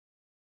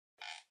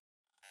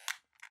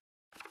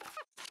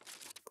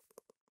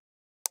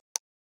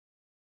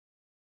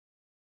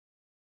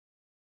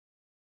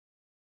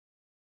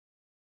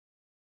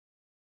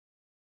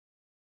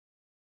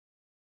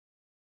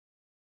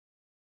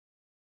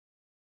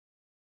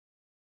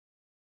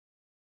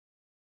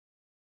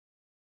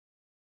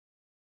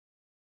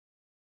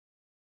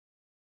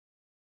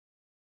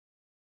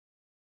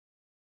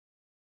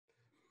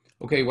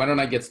Okay, why don't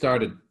I get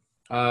started?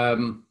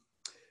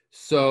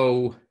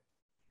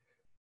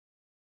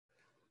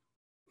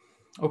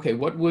 Okay,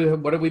 what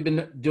have we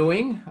been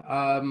doing?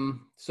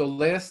 So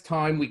last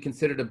time we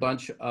considered a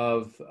bunch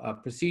of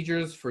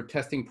procedures for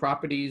testing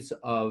properties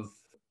of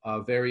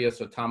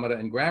various automata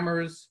and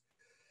grammars,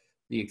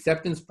 the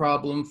acceptance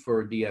problem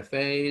for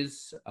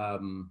DFAs,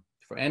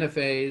 for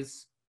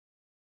NFAs,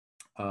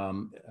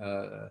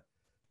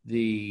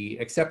 the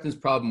acceptance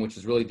problem, which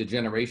is really the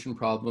generation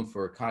problem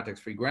for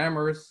context-free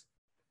grammars,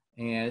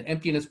 and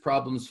emptiness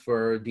problems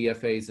for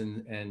DFAs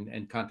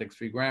and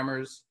context-free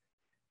grammars.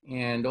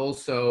 And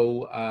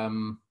also,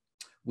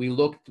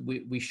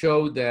 we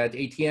showed that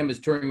ATM is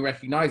Turing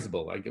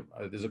recognizable.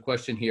 There's a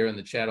question here in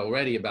the chat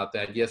already about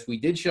that. Yes, we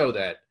did show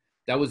that.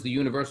 That was the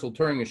universal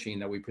Turing machine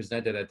that we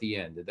presented at the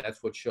end.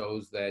 That's what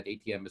shows that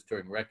ATM is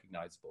Turing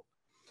recognizable.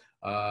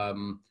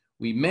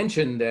 We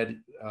mentioned that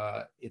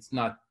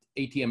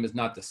ATM is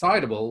not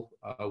decidable,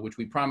 which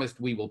we promised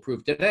we will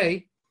prove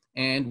today,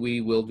 and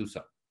we will do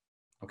so.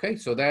 Okay,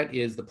 so that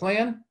is the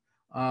plan.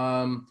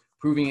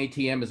 Proving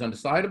ATM is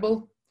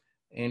undecidable,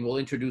 and we'll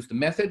introduce the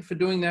method for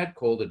doing that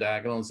called the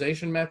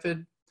diagonalization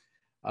method.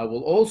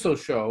 We'll also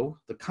show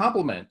the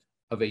complement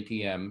of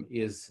ATM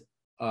is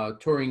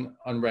Turing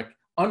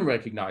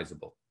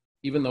unrecognizable.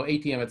 Even though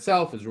ATM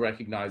itself is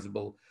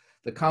recognizable,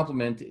 the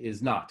complement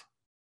is not.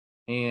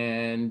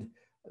 And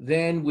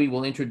then we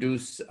will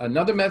introduce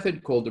another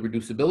method called the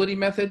reducibility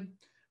method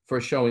for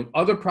showing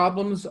other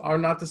problems are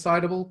not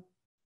decidable,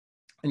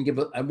 and give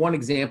one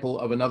example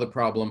of another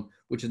problem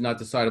which is not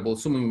decidable,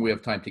 assuming we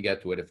have time to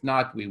get to it. If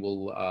not, we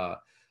will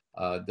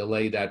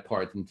delay that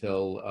part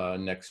until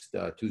next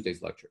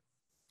Tuesday's lecture.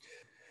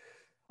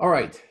 All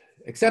right,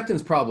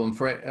 acceptance problem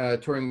for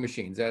Turing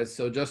machines. As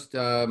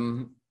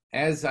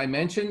I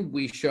mentioned,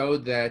 we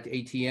showed that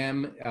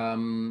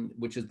ATM,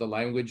 which is the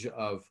language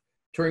of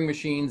Turing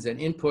machines and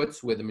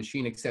inputs where the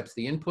machine accepts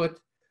the input,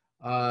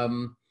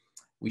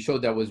 we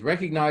showed that was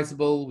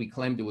recognizable. We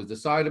claimed it was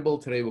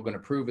decidable. Today we're going to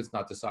prove it's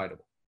not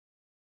decidable.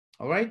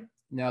 All right,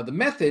 now the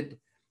method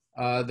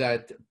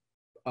that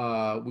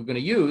we're going to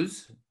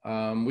use,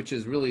 which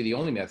is really the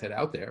only method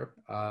out there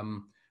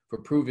for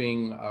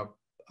proving a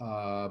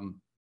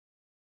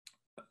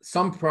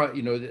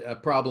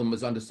problem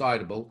is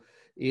undecidable,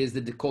 is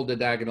called the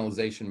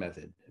diagonalization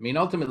method. I mean,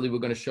 ultimately, we're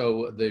going to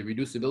show the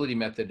reducibility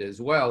method as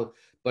well,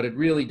 but it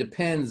really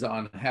depends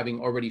on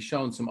having already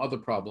shown some other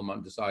problem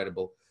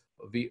undecidable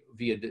via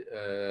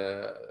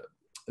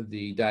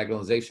the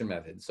diagonalization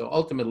method. So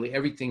ultimately,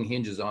 everything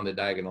hinges on the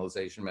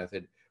diagonalization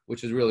method,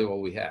 which is really all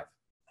we have.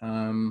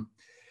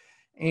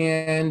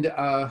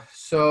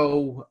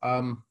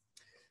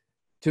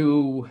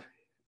 To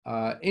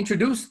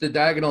introduce the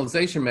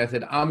diagonalization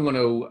method, I'm going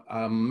to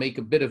make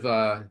a bit of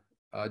a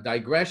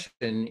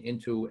digression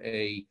into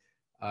a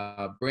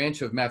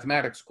branch of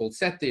mathematics called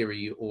set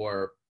theory,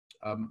 or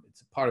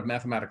it's a part of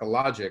mathematical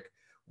logic,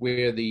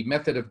 where the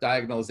method of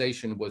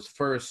diagonalization was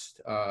first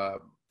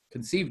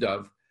conceived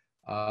of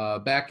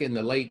back in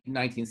the late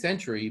 19th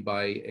century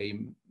by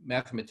a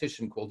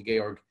mathematician called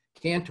Georg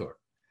Cantor.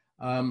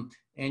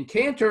 And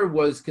Cantor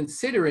was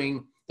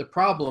considering the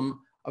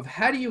problem of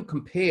how do you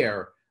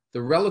compare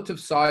the relative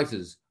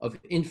sizes of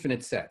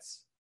infinite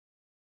sets.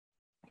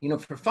 You know,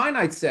 for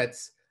finite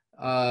sets,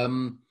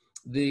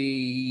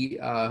 the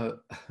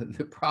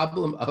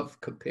problem of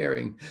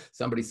comparing,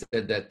 somebody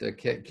said that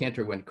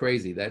Cantor went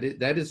crazy.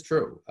 That is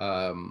true.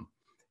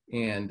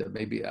 And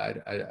maybe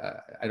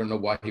I don't know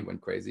why he went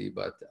crazy,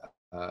 but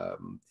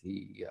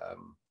he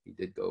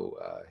did go.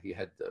 He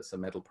had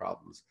some mental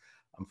problems,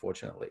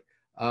 unfortunately.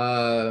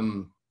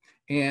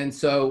 And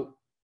so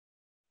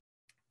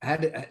how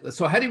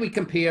do we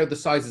compare the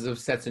sizes of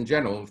sets in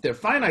general? If they're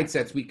finite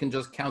sets, we can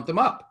just count them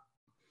up.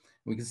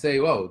 We can say,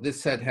 oh,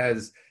 this set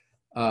has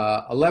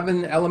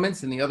 11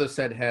 elements and the other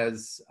set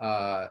has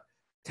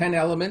 10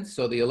 elements.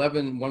 So the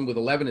one with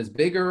 11 is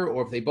bigger,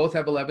 or if they both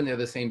have 11, they're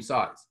the same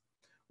size.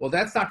 Well,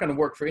 that's not going to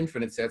work for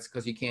infinite sets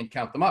because you can't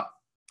count them up.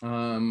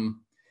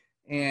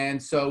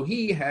 And so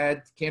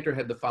Cantor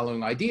had the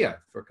following idea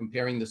for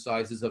comparing the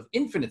sizes of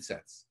infinite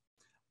sets.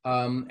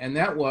 And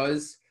that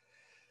was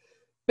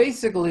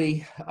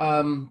basically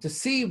to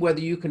see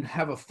whether you can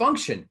have a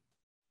function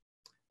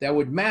that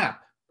would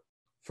map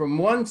from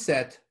one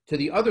set to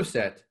the other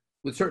set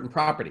with certain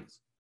properties.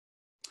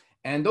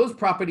 And those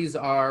properties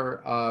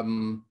are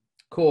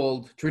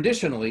called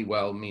traditionally,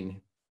 well, I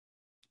mean,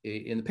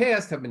 in the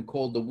past have been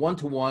called the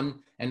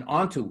one-to-one and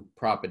onto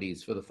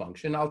properties for the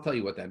function. I'll tell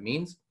you what that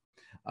means.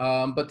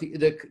 But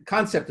the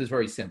concept is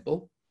very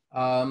simple.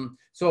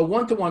 So a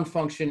one-to-one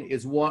function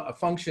is a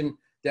function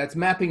that's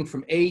mapping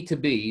from A to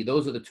B.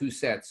 Those are the two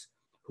sets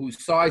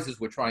whose sizes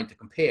we're trying to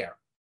compare.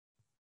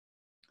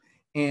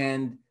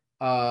 And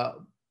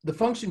the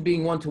function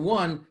being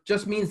one-to-one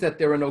just means that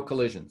there are no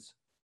collisions.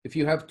 If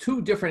you have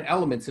two different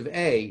elements of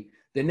A,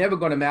 they're never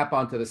going to map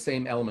onto the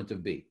same element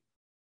of B.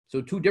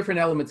 So two different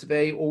elements of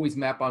A always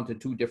map onto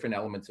two different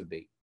elements of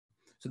B.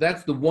 So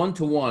that's the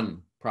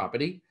one-to-one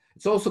property.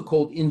 It's also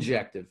called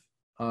injective.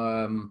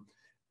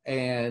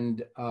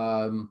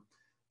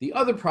 The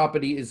other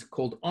property is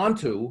called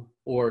onto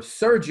or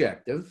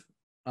surjective,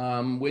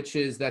 which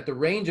is that the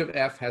range of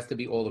F has to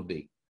be all of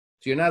B.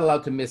 So you're not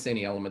allowed to miss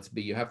any elements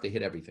B. You have to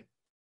hit everything.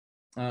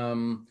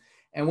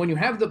 And when you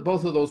have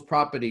both of those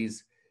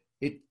properties,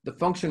 the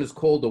function is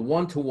called a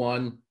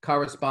one-to-one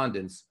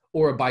correspondence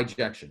or a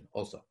bijection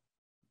also.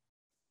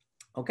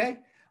 Okay?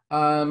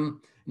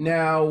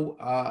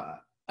 Now,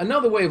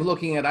 another way of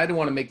looking at it, I don't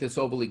want to make this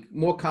overly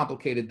more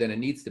complicated than it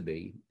needs to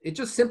be. It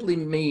just simply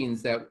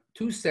means that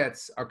two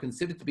sets are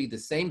considered to be the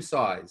same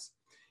size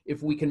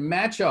if we can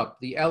match up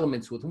the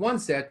elements with one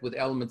set with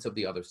elements of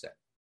the other set.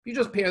 You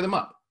just pair them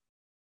up.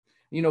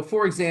 You know,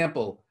 for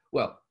example,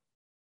 well,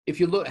 if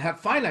you have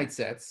finite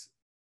sets,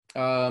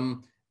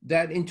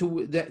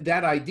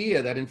 that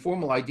idea, that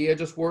informal idea,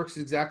 just works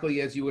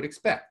exactly as you would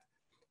expect.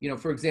 You know,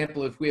 for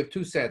example, if we have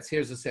two sets,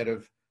 here's a set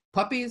of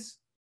puppies,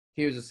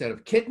 here's a set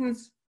of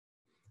kittens.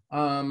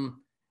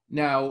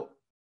 Now,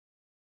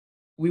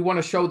 we want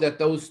to show that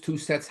those two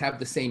sets have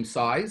the same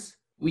size.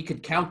 We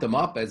could count them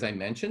up, as I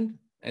mentioned,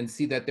 and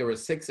see that there are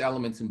 6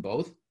 elements in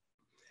both.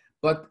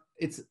 But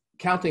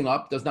counting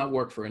up does not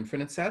work for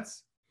infinite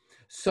sets.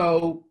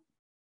 So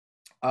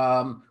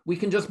we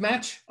can just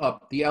match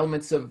up the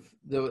elements of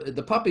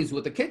the puppies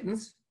with the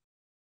kittens,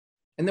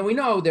 and then we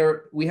know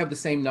we have the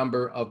same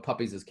number of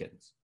puppies as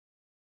kittens.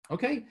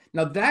 Okay,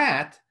 now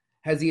that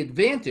has the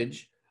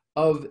advantage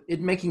of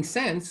it making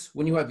sense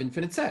when you have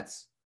infinite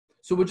sets.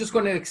 So we're just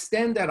going to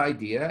extend that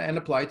idea and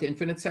apply it to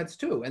infinite sets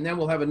too, and then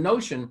we'll have a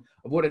notion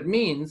of what it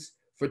means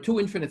for 2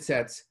 infinite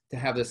sets to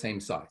have the same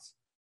size.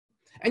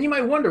 And you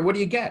might wonder, what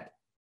do you get?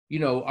 You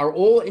know, are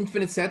all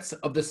infinite sets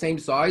of the same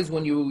size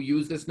when you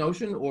use this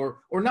notion, or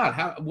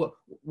not?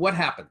 What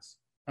happens?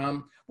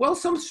 Well,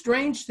 some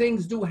strange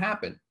things do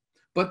happen,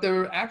 but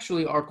there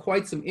actually are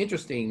quite some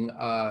interesting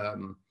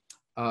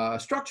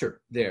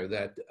structure there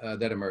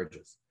that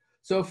emerges.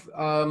 So,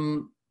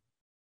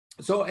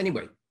 so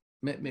anyway,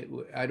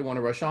 I don't want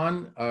to rush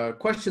on.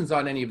 Questions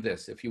on any of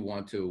this, if you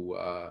want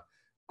to.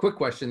 Quick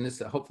question. This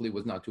hopefully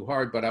was not too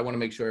hard, but I want to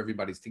make sure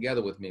everybody's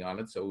together with me on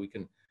it, so we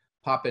can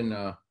pop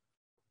in.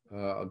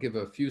 I'll give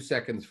a few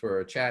seconds for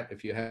a chat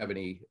if you have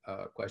any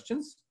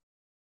questions.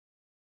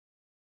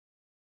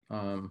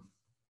 The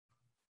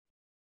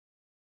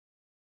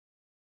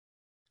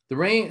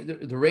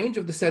range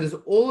of the set is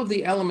all of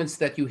the elements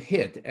that you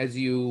hit as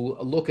you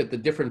look at the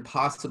different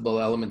possible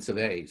elements of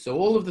A. So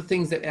all of the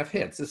things that F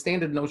hits, the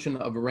standard notion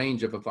of a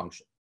range of a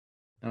function.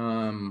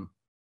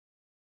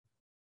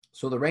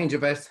 So the range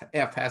of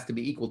F has to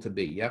be equal to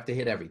B. You have to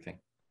hit everything.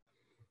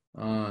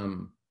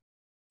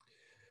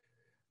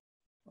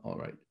 All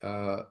right.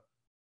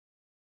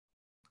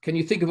 Can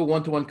you think of a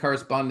one-to-one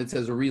correspondence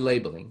as a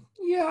relabeling?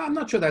 Yeah, I'm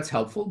not sure that's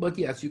helpful, but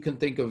yes, you can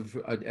think of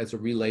as a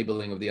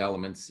relabeling of the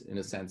elements in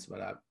a sense,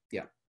 but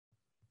yeah.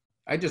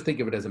 I just think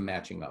of it as a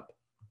matching up.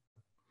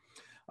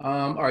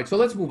 All right, so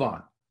let's move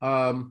on.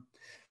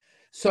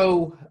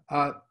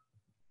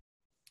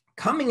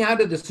 Coming out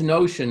of this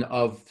notion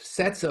of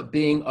sets of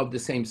being of the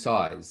same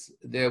size,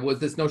 there was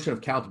this notion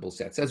of countable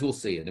sets, as we'll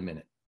see in a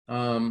minute.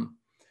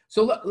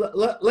 So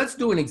let's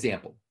do an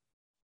example.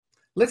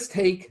 Let's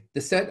take the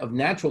set of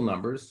natural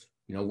numbers,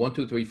 you know, 1,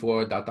 2, 3,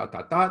 4, ...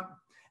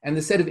 and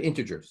the set of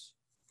integers,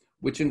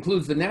 which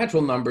includes the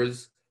natural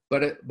numbers,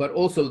 but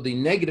also the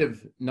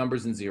negative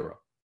numbers and 0.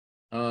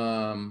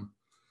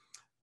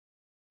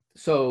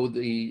 So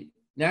the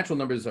natural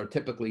numbers are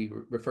typically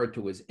referred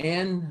to as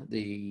n,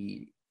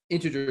 the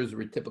integers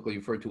are typically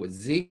referred to as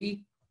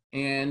z,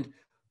 and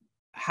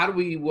how do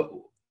we,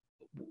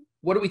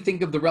 what do we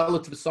think of the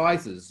relative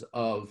sizes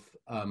of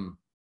n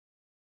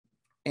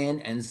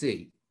and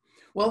z?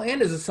 Well,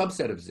 n is a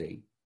subset of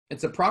z.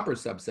 It's a proper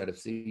subset of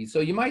z. So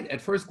you might,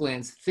 at first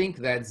glance, think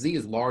that z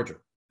is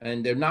larger,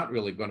 and they're not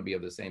really going to be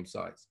of the same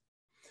size.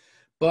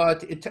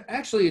 But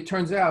actually, it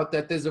turns out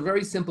that there's a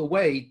very simple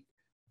way.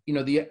 You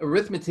know, the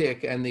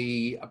arithmetic and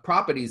the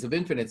properties of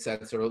infinite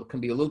sets can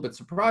be a little bit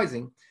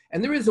surprising.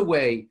 And there is a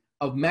way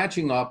of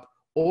matching up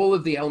all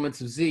of the elements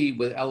of z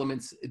with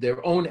elements,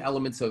 their own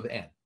elements of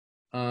n.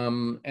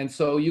 And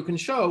so you can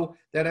show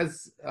that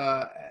as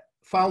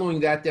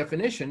following that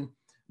definition,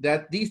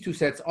 that these two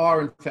sets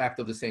are in fact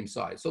of the same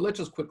size. So let's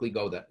just quickly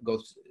go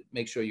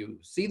make sure you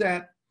see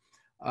that.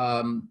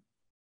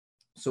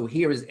 So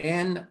here is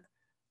n,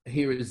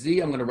 here is z.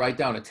 I'm going to write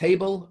down a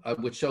table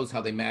which shows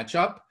how they match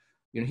up.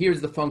 You know,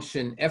 here's the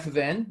function f of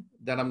n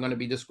that I'm going to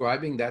be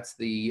describing. That's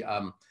the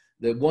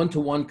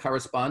one-to-one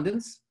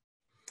correspondence.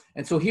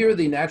 And so here are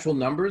the natural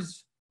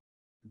numbers, ...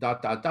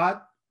 1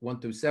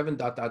 through 7, ...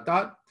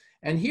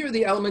 And here are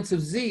the elements of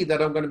z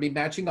that I'm going to be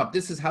matching up.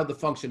 This is how the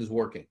function is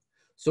working.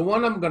 So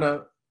one, I'm going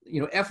to,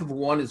 you know, f of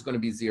 1 is going to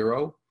be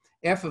 0.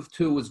 F of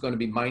 2 is going to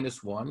be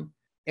 -1.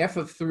 F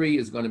of 3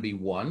 is going to be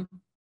 1.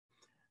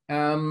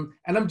 And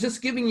I'm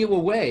just giving you a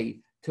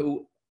way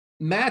to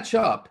match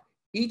up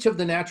each of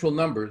the natural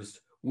numbers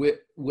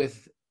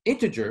with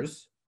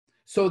integers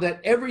so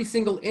that every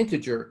single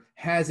integer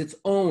has its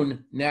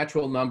own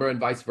natural number and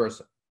vice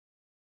versa.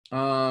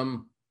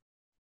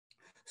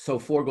 So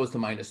 4 goes to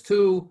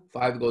 -2,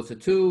 5 goes to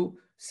 2,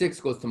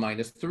 6 goes to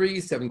 -3,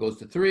 7 goes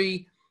to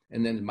 3,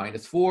 and then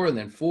 -4, and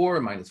then 4,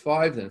 and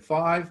 -5, then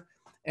 5,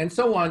 and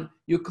so on.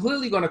 You're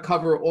clearly going to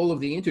cover all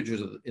of the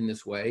integers in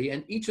this way,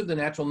 and each of the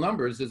natural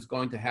numbers is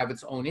going to have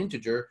its own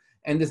integer,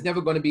 and there's never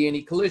going to be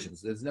any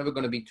collisions. There's never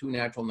going to be two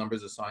natural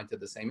numbers assigned to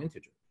the same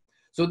integer.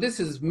 So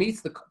this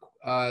meets the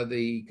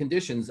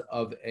conditions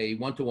of a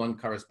one-to-one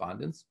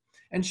correspondence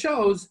and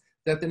shows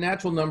that the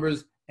natural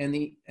numbers and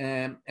the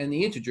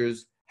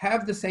integers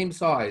have the same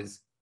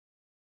size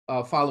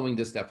following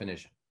this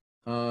definition.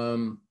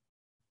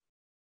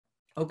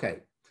 Okay,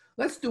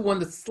 let's do one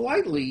that's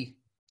slightly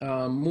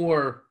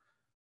more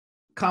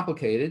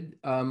complicated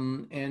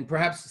and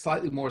perhaps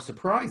slightly more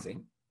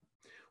surprising,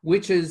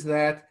 which is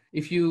that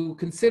if you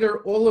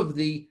consider all of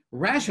the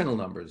rational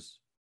numbers,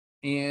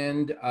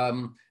 and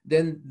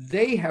then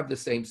they have the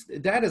same,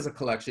 that is a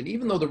collection,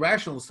 even though the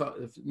rational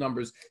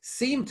numbers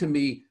seem to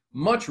be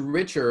much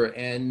richer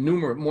and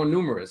more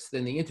numerous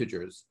than the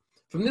integers.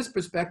 From this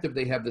perspective,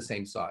 they have the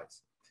same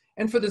size.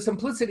 And for the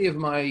simplicity of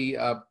my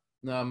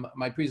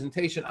my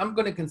presentation, I'm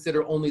going to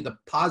consider only the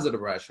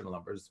positive rational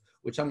numbers,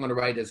 which I'm going to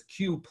write as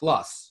Q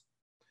plus.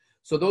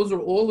 So those are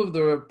all of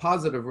the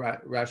positive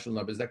rational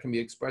numbers that can be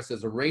expressed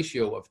as a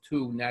ratio of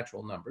two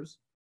natural numbers.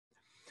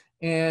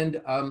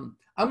 And I'm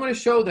going to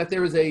show that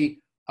there is a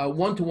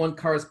one-to-one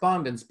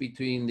correspondence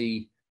between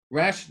these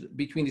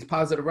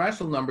positive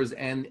rational numbers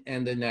and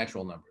the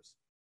natural numbers.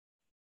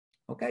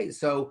 Okay,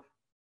 so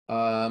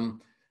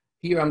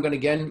here I'm going to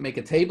again make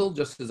a table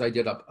just as I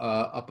did up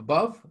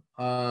above.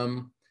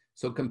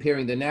 So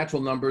comparing the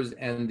natural numbers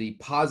and the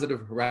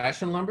positive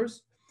rational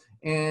numbers.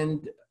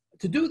 And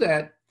to do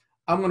that,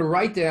 I'm going to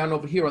write down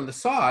over here on the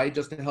side,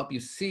 just to help you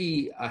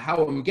see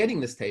how I'm getting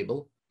this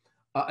table,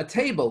 a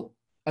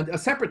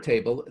separate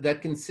table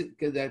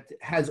that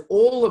has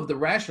all of the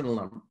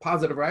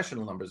positive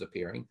rational numbers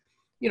appearing,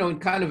 in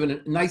kind of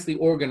a nicely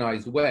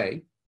organized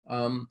way.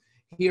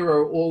 Here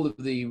are all of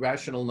the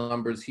rational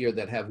numbers here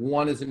that have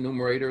 1 as a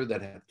numerator,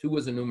 that have 2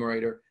 as a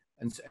numerator,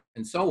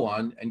 and so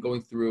on, and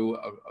going through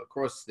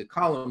across the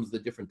columns, the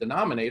different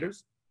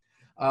denominators.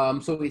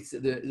 So it's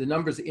the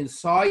numbers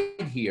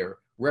inside here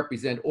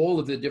represent all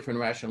of the different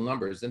rational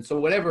numbers. And so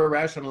whatever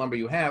rational number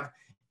you have,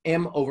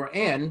 m over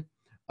n,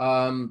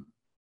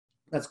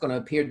 that's going to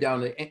appear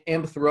down the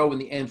mth row in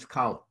the nth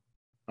column.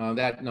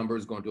 That number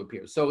is going to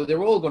appear. So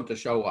they're all going to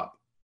show up.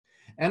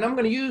 And I'm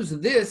going to use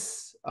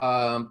this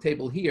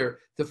table here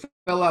to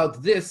fill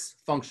out this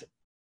function.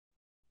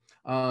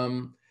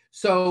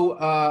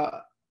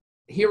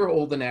 Here are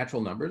all the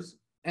natural numbers.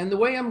 And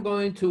the way I'm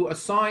going to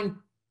assign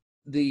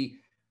the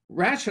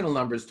rational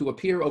numbers to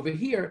appear over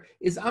here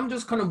is I'm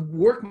just going to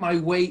work my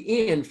way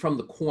in from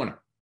the corner.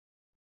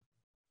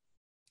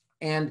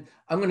 And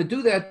I'm going to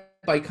do that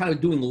by kind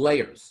of doing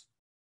layers.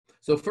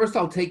 So first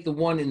I'll take the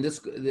one in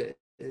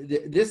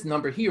this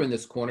number here in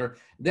this corner,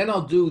 then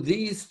I'll do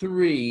these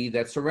 3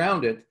 that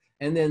surround it,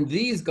 and then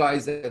these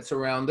guys that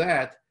surround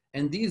that,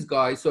 and these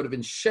guys sort of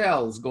in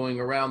shells going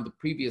around the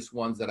previous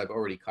ones that I've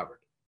already covered.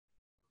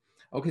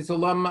 Okay, so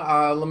let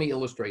me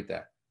illustrate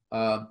that.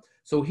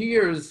 So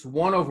here's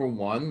 1 over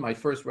 1, my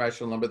first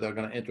rational number that I'm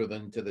going to enter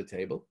into the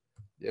table.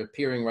 They're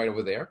appearing right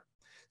over there.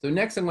 So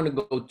next I'm going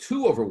to go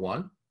 2 over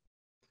 1.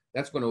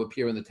 That's going to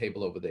appear in the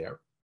table over there.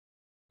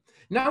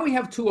 Now we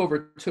have 2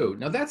 over 2.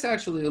 Now that's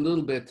actually a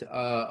little bit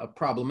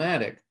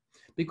problematic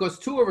because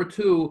 2 over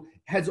 2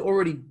 has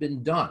already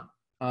been done.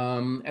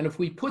 And if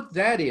we put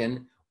that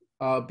in,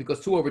 because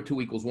 2 over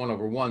 2 equals 1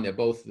 over 1, they're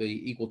both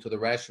equal to the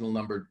rational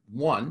number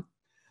 1.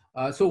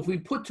 So if we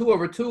put 2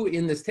 over 2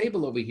 in this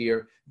table over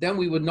here, then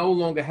we would no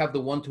longer have the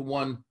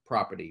one-to-one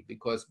property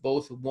because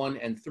both 1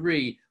 and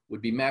 3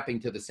 would be mapping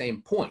to the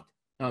same point.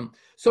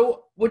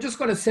 So we're just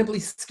going to simply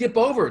skip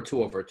over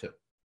 2 over 2.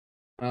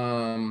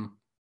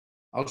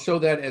 I'll show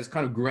that as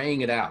kind of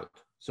graying it out.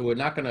 So we're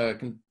not going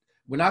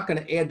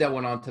to add that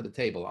one onto the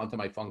table, onto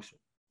my function.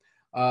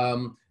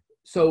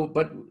 So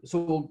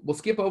we'll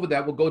skip over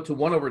that. We'll go to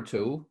 1 over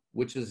 2,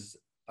 which has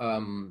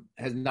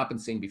not been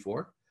seen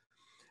before.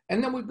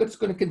 And then we're just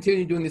going to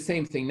continue doing the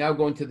same thing. Now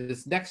going to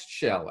this next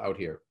shell out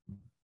here.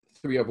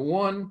 3 over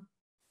 1,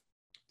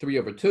 3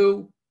 over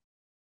 2,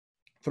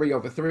 3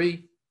 over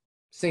 3.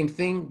 Same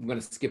thing. I'm going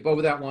to skip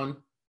over that one.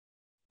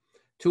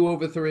 2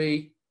 over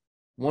 3,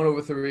 1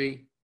 over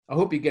 3. I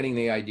hope you're getting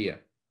the idea.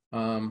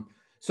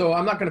 So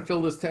I'm not going to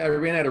fill this. I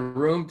ran out of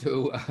room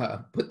to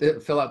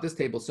fill out this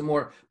table some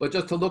more. But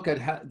just to look at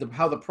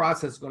how the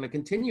process is going to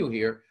continue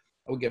here,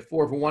 I will get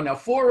 4 over 1. Now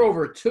 4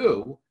 over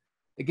 2,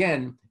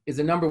 again, is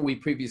a number we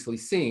previously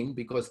seen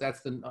because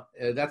that's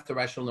the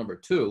rational number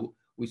 2.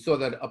 We saw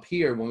that up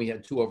here when we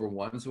had 2 over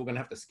 1, so we're going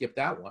to have to skip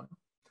that one.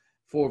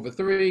 4 over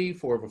 3,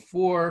 4 over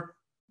 4,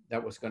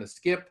 that was going to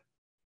skip.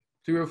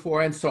 3 over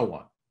 4, and so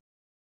on.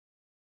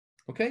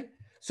 Okay,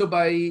 so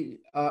by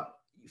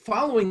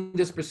following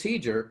this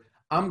procedure,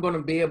 I'm going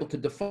to be able to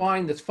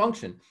define this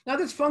function. Now,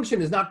 this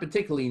function is not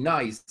particularly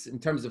nice in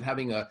terms of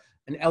having an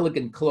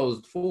elegant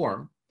closed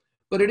form,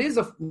 but it is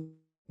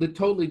the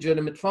totally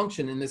legitimate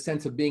function in the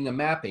sense of being a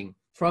mapping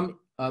from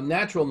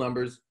natural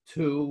numbers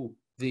to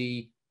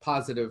the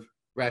positive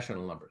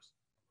rational numbers.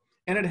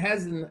 And it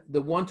has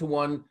the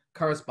one-to-one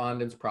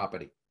correspondence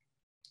property.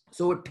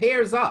 So it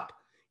pairs up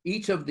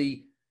each of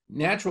the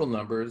natural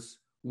numbers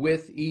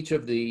with each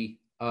of the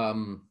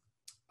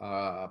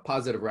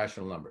positive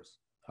rational numbers.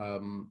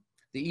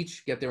 They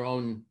each get their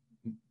own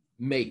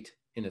mate,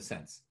 in a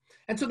sense.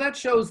 And so that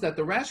shows that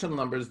the rational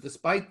numbers,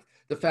 despite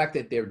the fact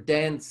that they're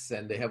dense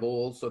and they have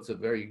all sorts of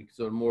very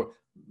sort of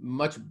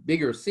much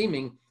bigger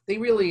seeming, they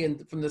really,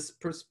 from this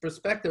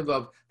perspective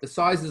of the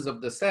sizes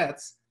of the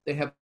sets, they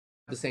have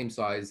the same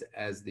size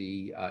as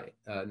the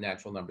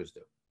natural numbers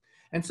do.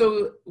 And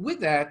so with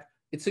that,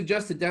 it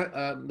suggests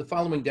the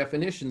following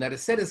definition, that a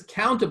set is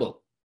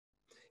countable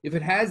if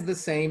it has the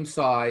same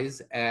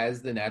size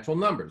as the natural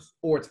numbers,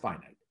 or it's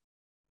finite.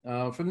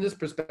 From this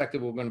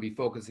perspective, we're going to be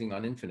focusing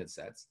on infinite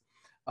sets.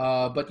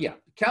 But yeah,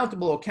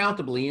 countable or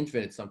countably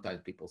infinite,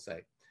 sometimes people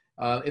say,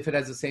 if it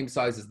has the same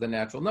size as the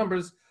natural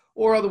numbers,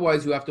 or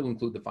otherwise you have to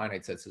include the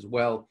finite sets as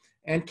well.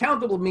 And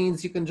countable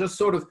means you can just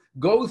sort of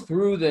go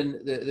through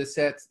the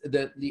sets,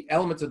 the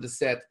elements of the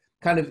set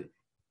kind of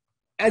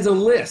as a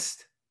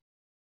list.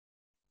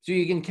 So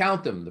you can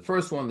count them, the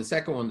first one, the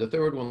second one, the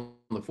third one,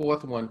 the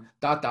fourth one,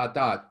 dot, dot,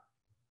 dot.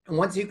 And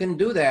once you can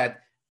do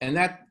that, and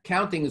that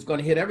counting is going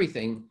to hit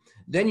everything,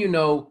 then you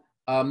know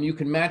you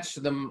can match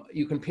them,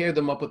 you can pair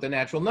them up with the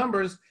natural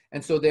numbers,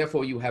 and so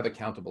therefore you have a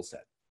countable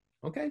set.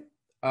 Okay?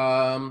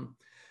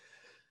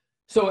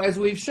 So as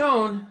we've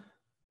shown,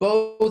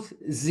 both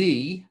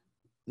z,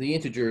 the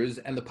integers,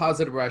 and the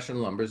positive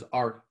rational numbers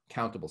are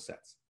countable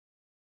sets.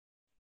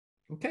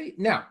 Okay?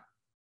 Now,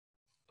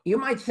 you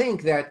might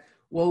think that,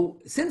 well,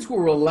 since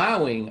we're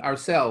allowing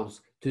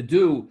ourselves to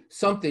do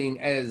something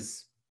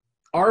as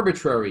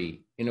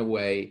arbitrary in a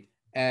way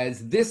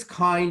as this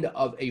kind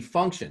of a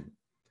function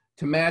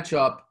to match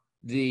up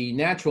the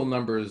natural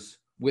numbers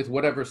with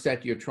whatever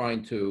set you're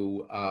trying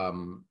to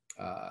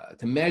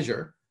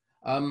measure,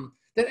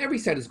 then every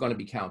set is going to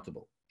be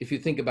countable, if you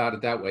think about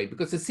it that way,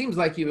 because it seems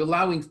like you're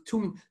allowing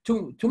too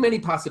many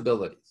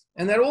possibilities,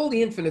 and that all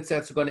the infinite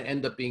sets are going to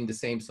end up being the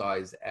same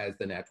size as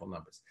the natural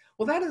numbers.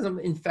 Well, that is,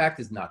 in fact,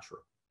 is not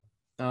true.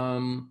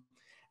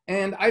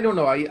 And I don't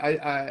know,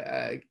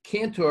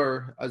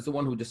 Cantor, as the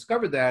one who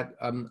discovered that,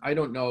 I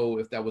don't know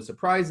if that was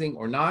surprising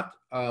or not,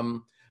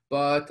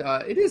 but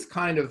it is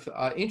kind of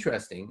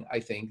interesting,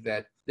 I think,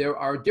 that there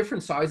are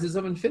different sizes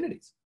of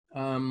infinities.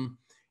 So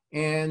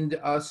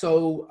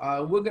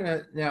we're going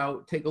to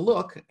now take a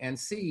look and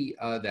see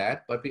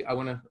that, but I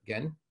want to,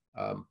 again,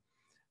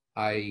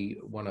 I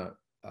want to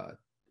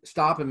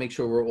stop and make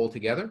sure we're all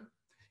together.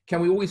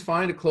 Can we always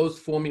find a closed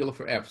formula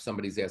for f?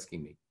 Somebody's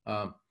asking me.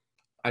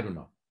 I don't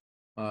know.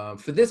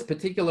 For this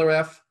particular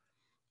f,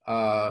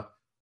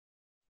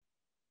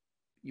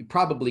 you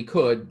probably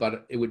could,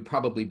 but it would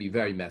probably be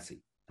very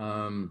messy.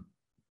 But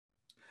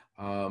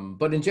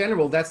in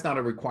general, that's not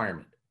a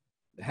requirement,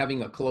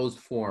 having a closed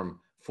form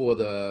for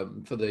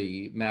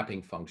the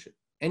mapping function.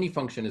 Any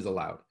function is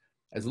allowed,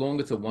 as long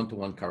as it's a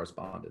one-to-one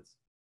correspondence.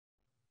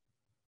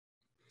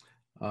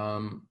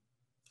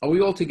 Are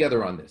we all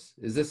together on this?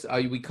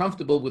 Are we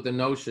comfortable with the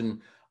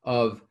notion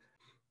of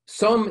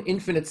some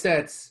infinite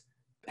sets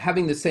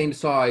having the same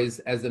size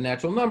as the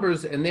natural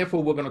numbers, and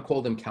therefore we're going to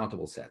call them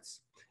countable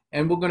sets?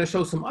 And we're going to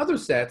show some other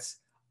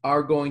sets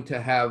are going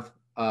to have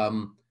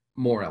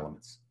more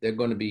elements. They're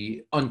going to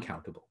be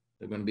uncountable.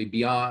 They're going to be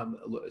beyond,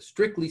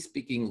 strictly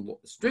speaking,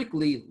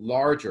 strictly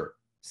larger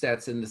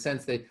sets, in the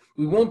sense that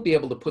we won't be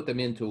able to put them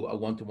into a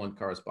one-to-one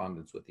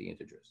correspondence with the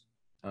integers.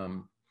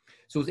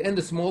 So is n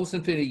the smallest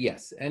infinity?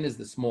 Yes, n is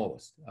the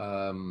smallest,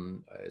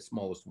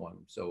 smallest one.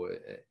 So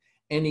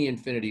any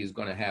infinity is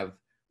going to have,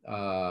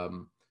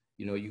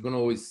 you know, you can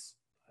always,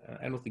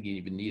 I don't think you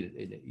even need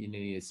it. You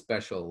need a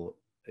special,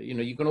 you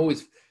know, you can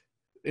always,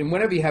 and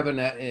whenever you have an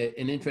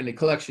infinite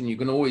collection, you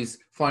can always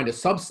find a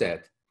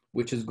subset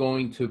which is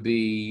going to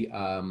be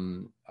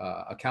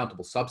a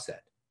countable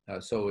subset.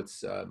 So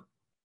it's,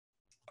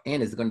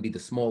 n is going to be the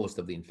smallest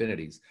of the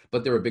infinities,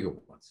 but there are bigger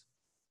ones.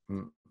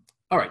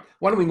 All right,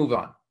 why don't we move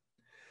on?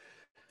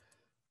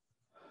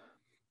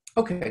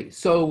 Okay,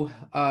 so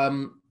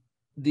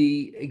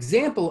the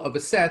example of a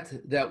set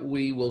that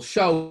we will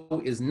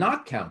show is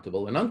not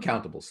countable, an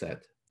uncountable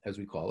set, as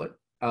we call it,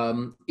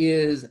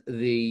 is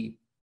the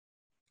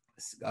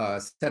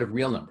set of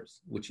real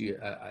numbers, which we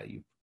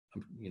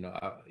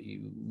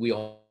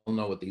all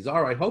know what these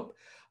are, I hope.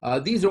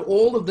 These are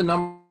all of the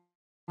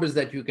numbers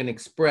that you can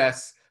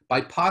express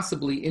by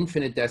possibly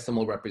infinite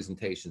decimal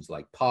representations,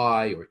 like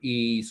pi or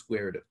e,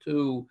 square root of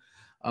 2,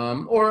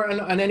 or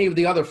on any of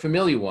the other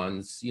familiar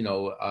ones. You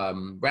know,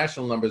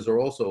 rational numbers are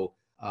also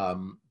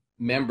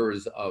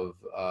members of,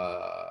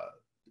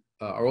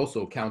 are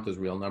also count as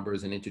real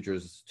numbers, and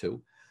integers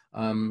too.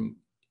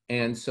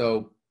 And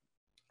so,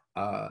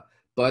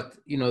 but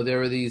you know,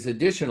 there are these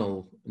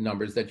additional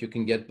numbers that you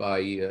can get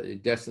by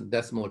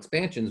decimal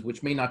expansions,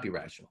 which may not be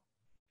rational.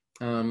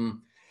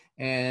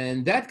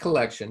 And that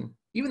collection,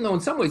 even though in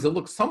some ways it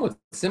looks somewhat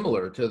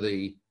similar to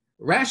the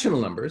rational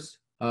numbers,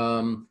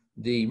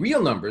 the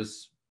real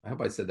numbers, I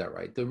hope I said that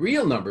right, the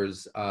real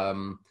numbers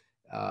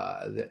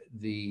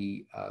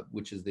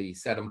which is the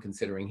set I'm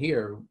considering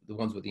here, the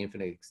ones with the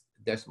infinite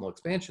decimal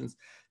expansions,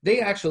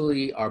 they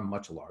actually are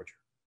much larger.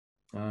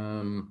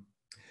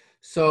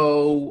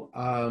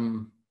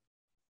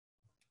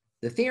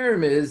 The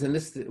theorem is, and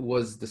this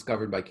was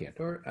discovered by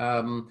Cantor,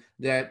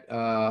 that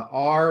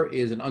R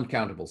is an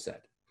uncountable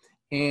set.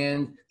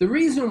 And the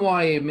reason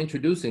why I'm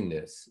introducing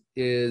this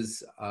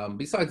is,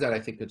 besides that, I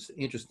think it's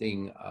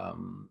interesting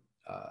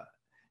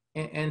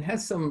and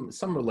has some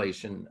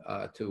relation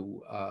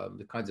to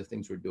the kinds of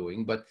things we're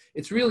doing, but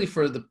it's really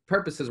for the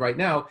purposes right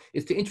now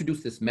is to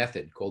introduce this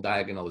method called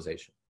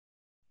diagonalization.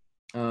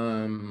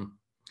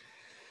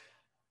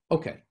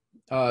 Okay,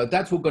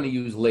 that's what we're going to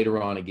use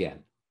later on again,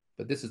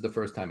 but this is the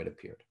first time it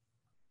appeared.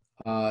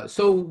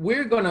 So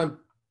we're going to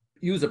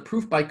use a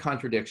proof by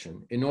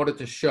contradiction in order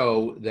to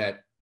show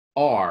that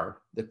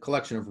R, the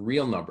collection of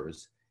real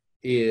numbers,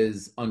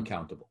 is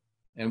uncountable.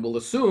 And we'll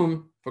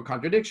assume for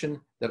contradiction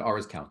that R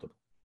is countable.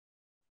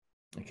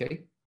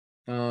 Okay,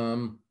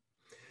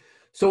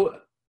 so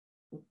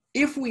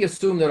if we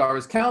assume that R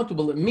is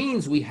countable, it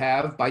means we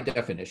have, by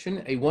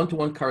definition, a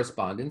one-to-one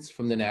correspondence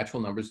from the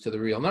natural numbers to the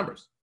real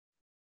numbers.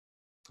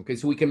 Okay,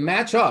 so we can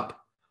match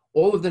up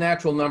all of the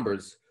natural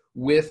numbers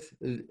with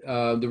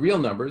the real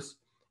numbers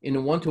in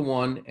a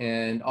one-to-one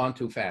and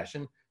onto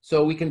fashion.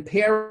 So we can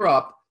pair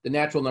up the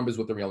natural numbers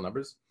with the real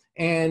numbers,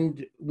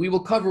 and we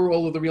will cover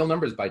all of the real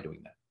numbers by doing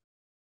that.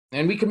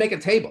 And we can make a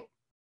table,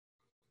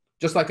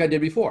 just like I did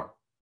before.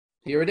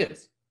 Here it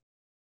is.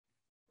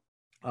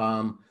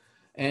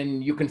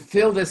 And you can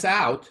fill this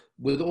out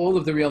with all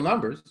of the real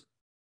numbers.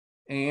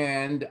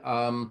 And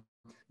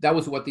that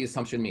was what the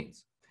assumption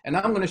means. And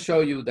I'm going to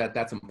show you that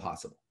that's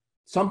impossible.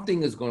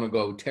 Something is going to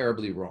go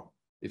terribly wrong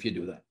if you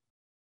do that.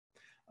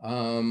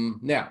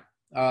 Now,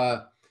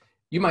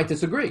 you might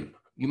disagree.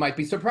 You might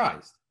be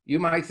surprised. You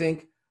might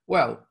think,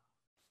 well,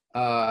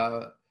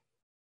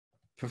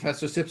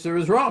 Professor Sipser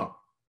is wrong.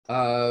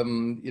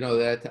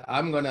 That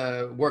I'm going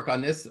to work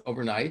on this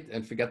overnight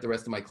and forget the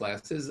rest of my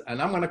classes.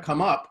 And I'm going to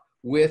come up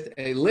with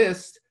a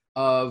list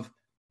of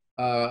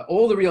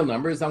all the real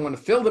numbers. I'm going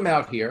to fill them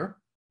out here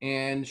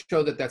and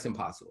show that that's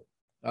impossible.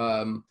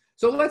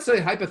 So let's say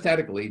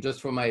hypothetically,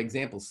 just for my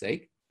example's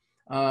sake,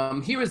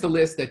 here is the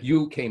list that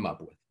you came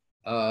up with.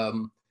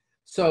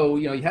 So,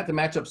 you had to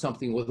match up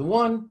something with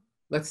 1.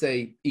 Let's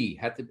say E,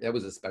 that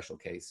was a special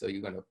case. So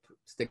you're going to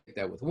stick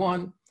that with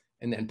 1.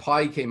 And then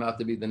pi came out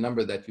to be the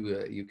number that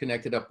you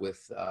connected up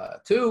with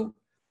 2.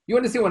 You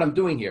understand what I'm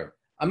doing here?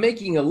 I'm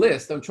making a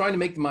list. I'm trying to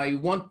make my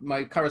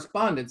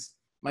correspondence,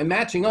 my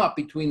matching up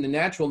between the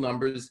natural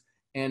numbers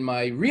and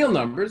my real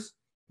numbers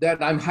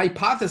that I'm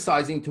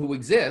hypothesizing to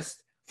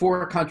exist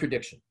for a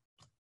contradiction.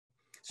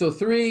 So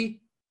 3,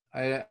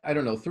 I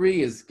don't know,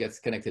 3 gets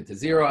connected to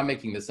 0. I'm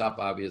making this up,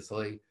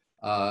 obviously,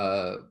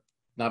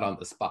 not on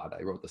the spot.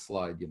 I wrote the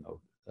slide,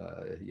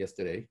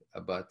 yesterday,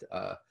 but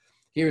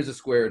here is a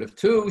square root of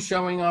 2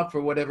 showing up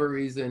for whatever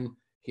reason.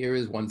 Here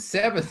is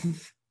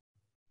 1/7.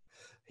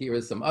 Here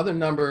is some other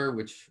number,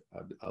 which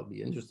I'll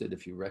be interested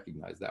if you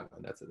recognize that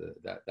one. That's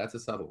a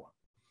subtle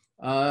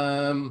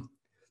one.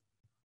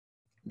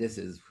 This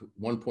is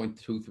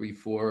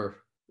 1.234.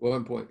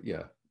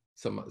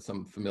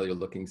 Some familiar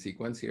looking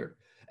sequence here.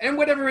 And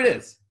whatever it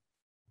is,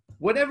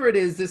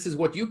 this is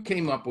what you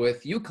came up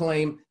with. You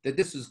claim that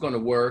this is going to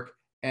work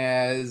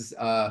as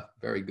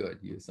very good.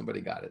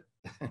 Somebody got it.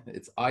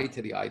 It's I to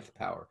the ith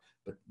power,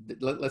 but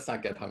let's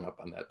not get hung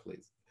up on that,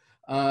 please.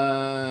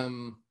 I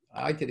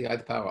to the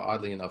ith power,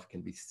 oddly enough,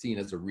 can be seen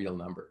as a real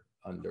number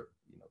under,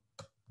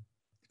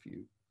 if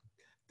you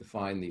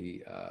define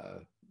the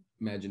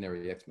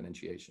imaginary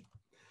exponentiation,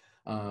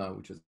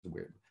 which is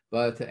weird.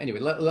 But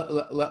anyway,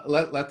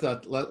 let's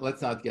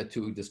not get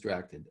too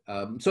distracted.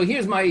 So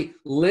here's my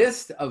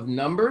list of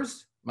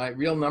numbers, my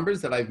real numbers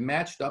that I've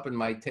matched up in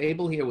my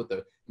table here with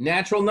the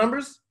natural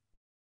numbers.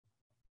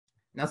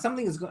 Now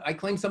I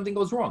claim something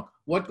goes wrong.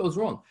 What goes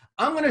wrong?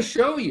 I'm going to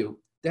show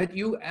you that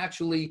you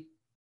actually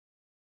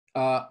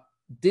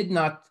did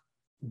not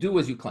do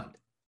as you claimed.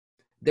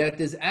 That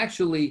there's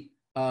actually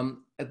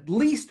at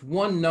least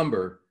one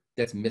number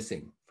that's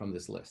missing from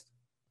this list.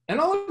 And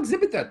I'll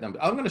exhibit that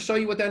number. I'm going to show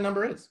you what that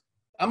number is.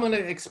 I'm going to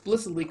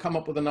explicitly come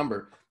up with a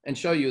number and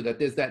show you that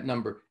there's that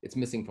number. It's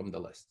missing from the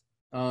list.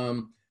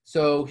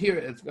 So here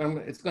it's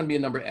going to be a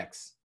number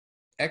x.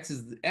 X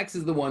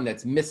is the one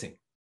that's missing.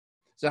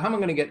 So how am I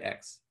going to get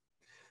x?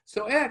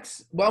 So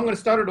x, well, I'm going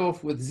to start it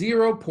off with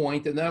 0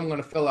 point, and then I'm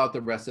going to fill out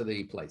the rest of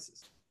the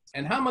places.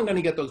 And how am I going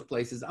to get those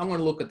places? I'm going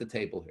to look at the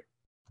table here.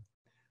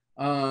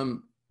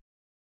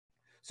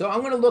 So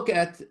I'm going to look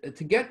at,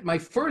 to get my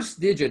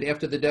first digit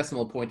after the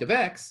decimal point of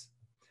x,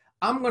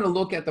 I'm going to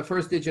look at the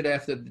first digit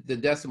after the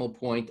decimal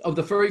point of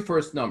the very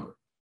first number.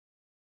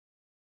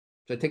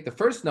 So I take the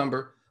first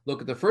number,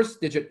 look at the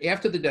first digit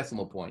after the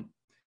decimal point,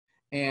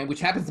 and which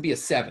happens to be a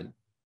 7.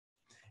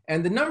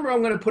 And the number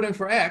I'm going to put in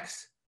for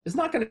x is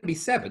not going to be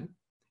 7.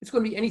 It's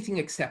going to be anything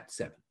except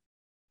 7.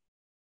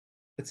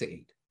 Let's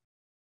say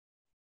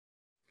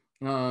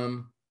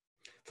 8.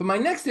 For my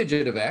next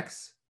digit of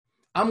x,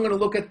 I'm going to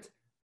look at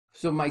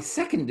So my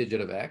second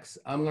digit of x,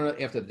 I'm going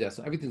to, after the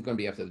decimal, everything's going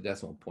to be after the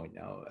decimal point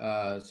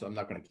now. So I'm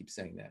not going to keep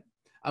saying that.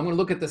 I'm going to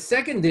look at the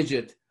second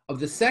digit of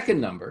the second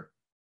number,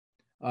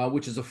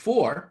 which is a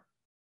 4,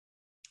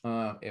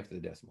 after the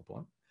decimal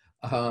point.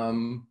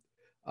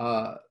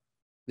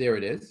 There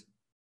it is.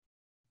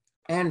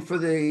 And for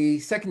the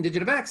second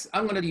digit of x,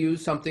 I'm going to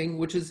use something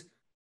which is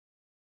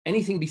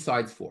anything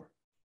besides 4,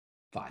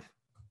 5.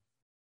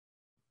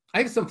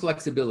 I have some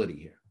flexibility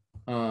here.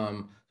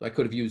 So I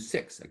could have used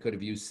 6. I could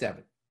have used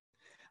 7.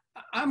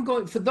 I'm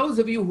going, for those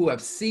of you who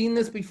have seen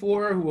this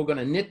before, who are going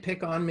to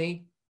nitpick on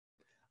me,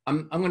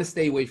 I'm going to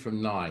stay away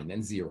from 9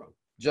 and 0,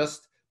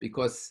 just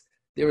because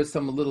there are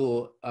some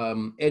little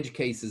edge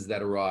cases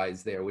that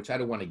arise there, which I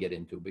don't want to get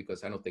into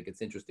because I don't think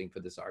it's interesting for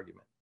this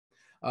argument.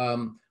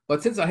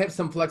 But since I have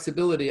some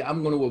flexibility,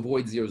 I'm going to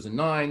avoid 0s and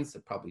 9s.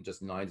 Probably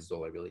just 9 is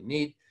all I really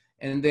need.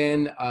 And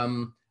then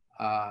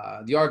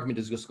the argument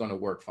is just going to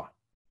work fine.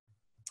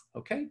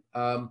 Okay.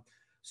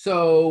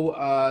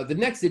 So the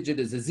next digit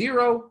is a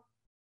 0.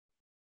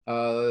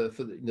 For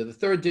the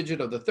third digit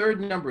of the third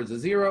number is a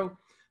 0.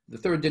 The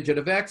third digit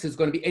of x is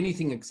going to be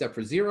anything except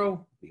for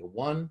 0, be a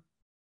 1.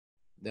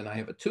 Then I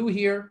have a 2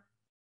 here.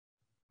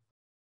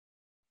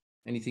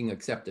 Anything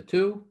except a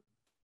 2.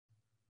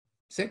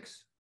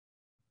 6.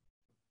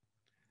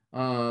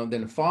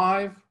 Then a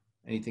 5.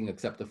 Anything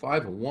except a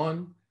 5, a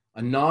 1.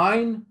 A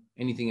 9.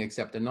 Anything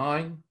except a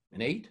 9,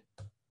 an 8.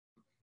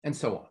 And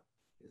so on.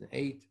 There's an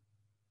 8.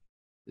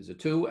 There's a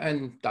 2,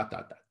 and dot,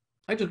 dot, dot.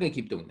 I'm just going to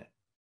keep doing that.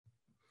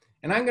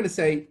 And I'm going to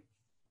say,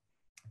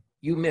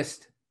 you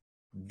missed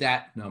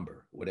that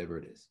number, whatever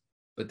it is.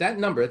 But that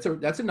number,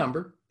 that's a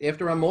number.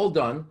 After I'm all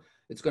done,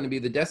 it's going to be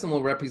the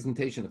decimal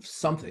representation of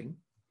something.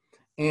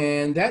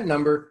 And that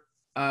number,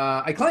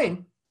 I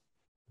claim,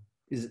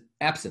 is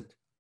absent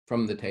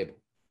from the table.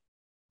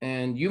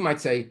 And you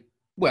might say,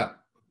 well,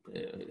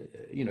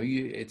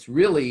 it's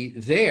really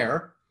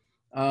there.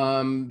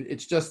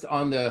 It's just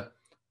on the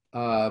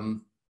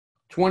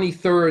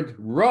 23rd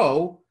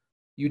row.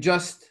 You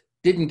just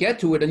didn't get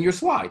to it in your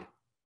slide,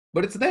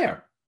 but it's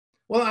there.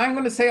 Well, I'm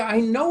going to say I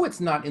know it's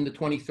not in the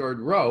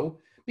 23rd row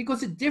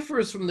because it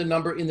differs from the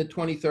number in the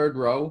 23rd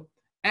row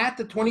at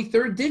the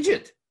 23rd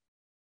digit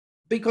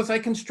because I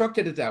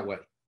constructed it that way.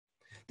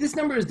 This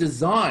number is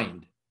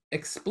designed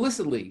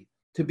explicitly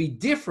to be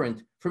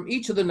different from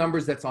each of the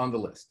numbers that's on the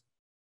list.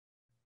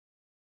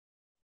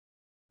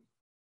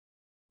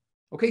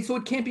 Okay, so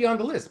it can't be on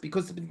the list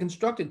because it's been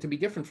constructed to be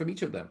different from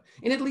each of them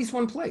in at least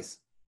one place.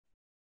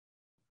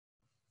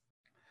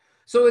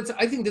 So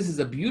I think this is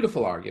a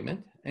beautiful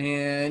argument,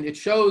 and it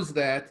shows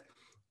that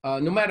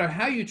no matter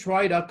how you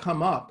try to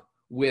come up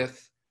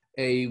with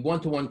a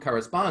one-to-one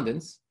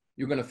correspondence,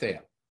 you're going to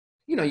fail.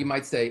 You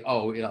might say,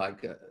 oh,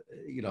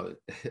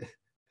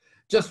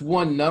 just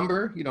one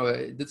number,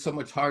 I did so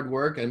much hard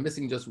work and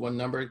missing just one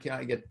number, can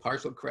I get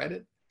partial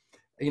credit?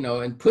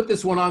 And put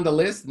this one on the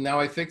list and now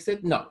I fix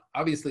it? No,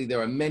 obviously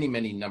there are many,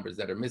 many numbers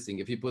that are missing.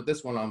 If you put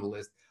this one on the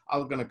list,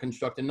 I'm going to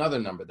construct another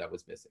number that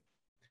was missing.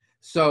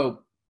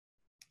 So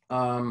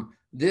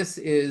this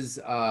is,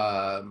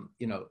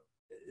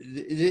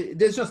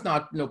 there's just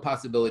no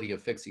possibility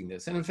of fixing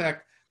this. And in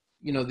fact,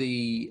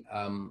 the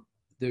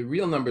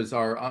real numbers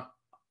are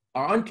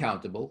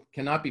uncountable,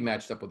 cannot be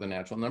matched up with the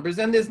natural numbers,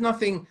 and there's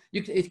nothing,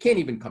 it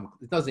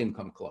doesn't even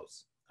come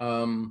close.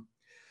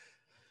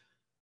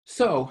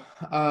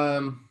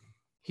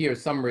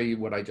 Here's summary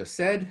what I just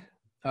said.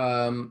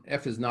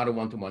 F is not a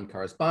one-to-one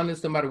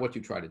correspondence, no matter what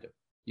you try to do.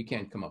 You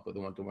can't come up with a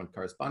one-to-one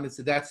correspondence,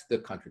 so that's the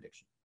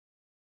contradiction.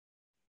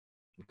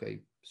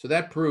 Okay, so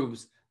that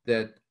proves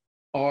that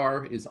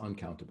R is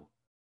uncountable.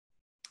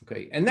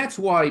 Okay, and that's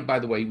why, by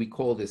the way, we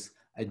call this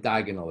a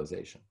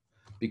diagonalization,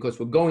 because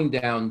we're going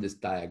down this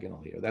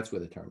diagonal here. That's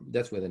where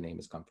the name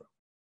has come from.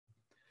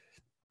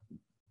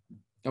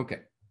 Okay,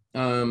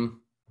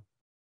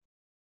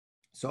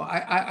 so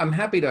I'm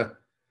happy to.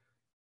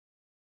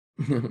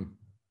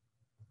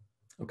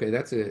 Okay,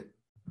 that's it.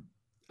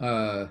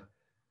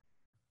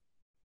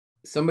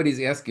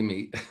 Somebody's asking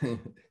me.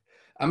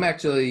 I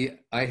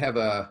have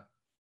a.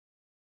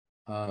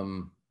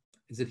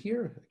 Is it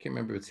here? I can't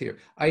remember if it's here.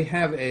 I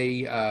have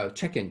a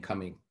check-in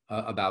coming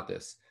about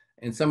this.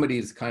 And somebody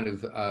is kind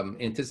of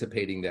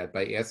anticipating that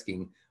by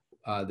asking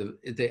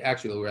the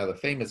actually rather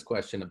famous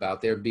question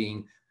about there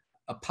being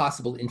a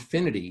possible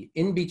infinity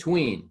in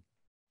between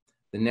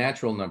the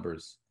natural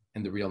numbers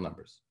and the real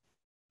numbers.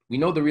 We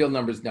know the real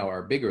numbers now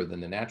are bigger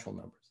than the natural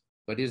numbers,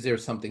 but is there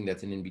something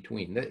that's an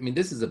in-between? I mean,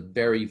 this is a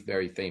very,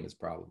 very famous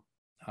problem.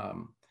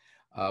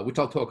 Which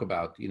I'll talk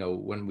about,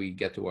 when we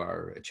get to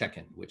our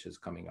check-in, which is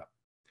coming up.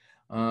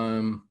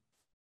 Well,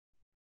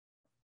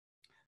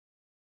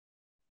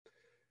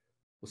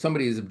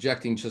 somebody is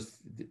objecting just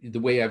the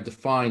way I've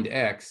defined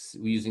X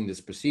using this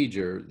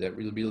procedure that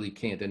really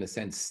can't, in a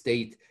sense,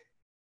 state,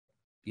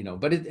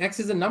 but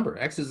X is a number.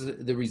 X is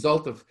the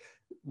result of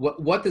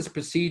what this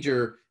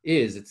procedure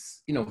is.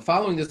 It's,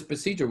 following this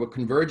procedure, we're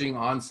converging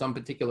on some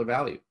particular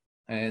value.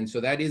 And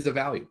so that is a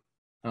value.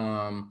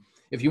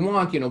 If you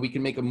want, we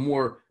can make a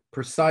more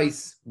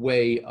precise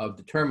way of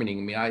determining.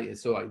 I mean,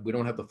 we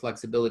don't have the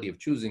flexibility of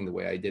choosing the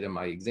way I did in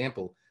my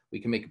example. We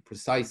can make a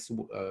precise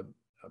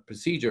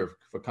procedure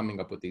for coming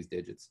up with these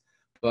digits.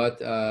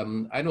 But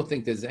I don't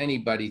think there's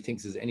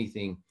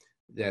anything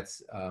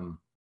that's,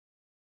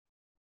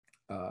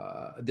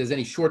 there's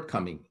any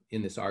shortcoming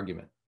in this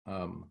argument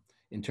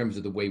in terms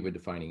of the way we're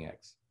defining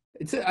X.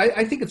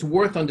 I think it's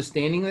worth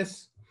understanding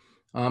this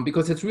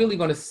because it's really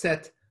going to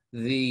set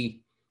the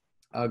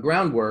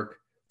groundwork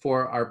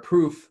for our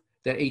proof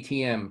that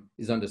ATM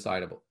is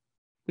undecidable,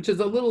 which is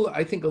a little,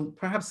 I think,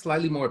 perhaps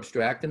slightly more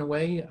abstract in a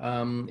way,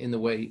 in the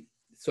way it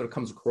sort of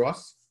comes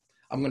across.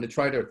 I'm going to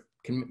try to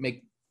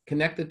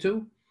connect the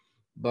two,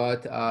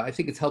 but I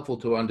think it's helpful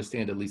to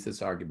understand at least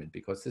this argument,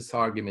 because this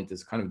argument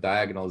is kind of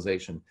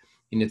diagonalization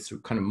in its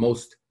kind of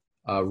most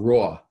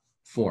raw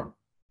form.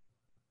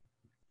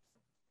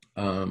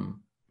 All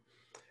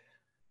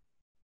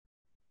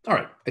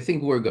right, I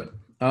think we're good.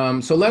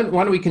 So why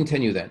don't we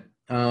continue then?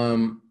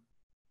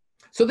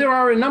 So there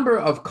are a number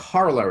of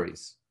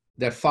corollaries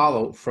that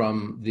follow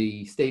from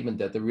the statement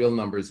that the real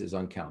numbers is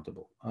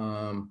uncountable.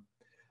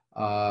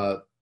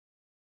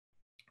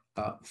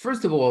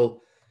 First of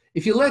all,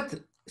 if you let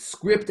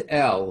script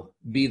L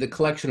be the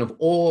collection of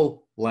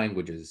all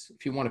languages,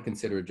 if you want to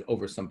consider it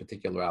over some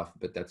particular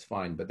alphabet, that's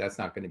fine, but that's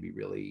not going to be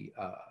really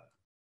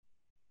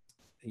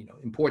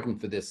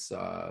important for this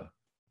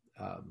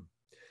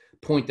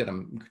point that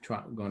I'm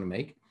going to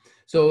make.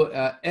 So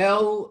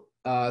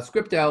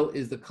script L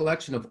is the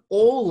collection of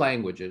all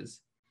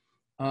languages.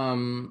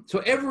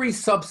 So every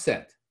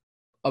subset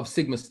of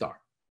sigma star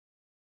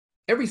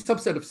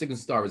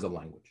is a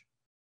language.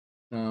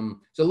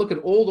 So look at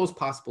all those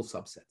possible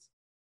subsets.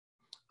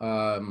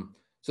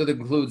 So that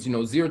includes,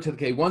 0 to the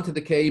k, 1 to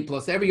the k,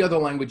 plus every other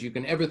language you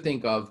can ever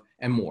think of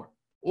and more,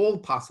 all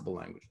possible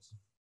languages.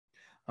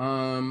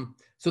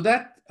 So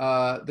that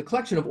the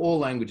collection of all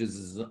languages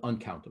is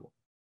uncountable.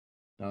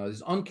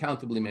 There's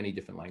uncountably many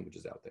different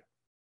languages out there.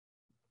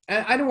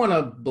 And I don't want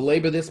to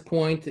belabor this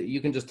point. You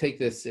can just take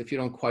this if you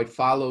don't quite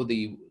follow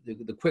the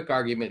quick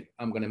argument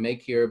I'm going to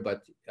make here,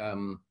 but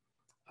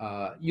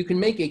you can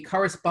make a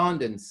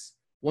correspondence,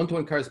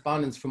 one-to-one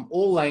correspondence from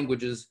all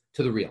languages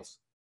to the reals,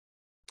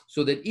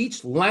 so that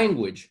each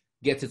language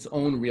gets its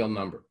own real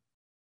number.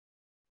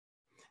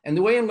 And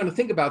the way I'm going to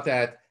think about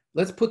that,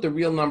 let's put the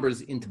real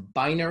numbers into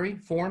binary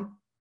form.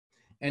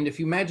 And if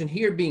you imagine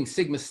here being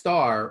sigma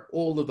star,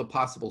 all of the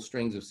possible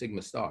strings of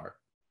sigma star,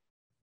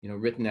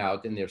 written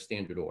out in their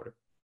standard order.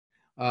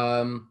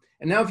 And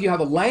now if you have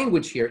a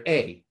language here,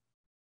 A,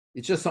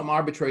 it's just some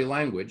arbitrary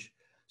language.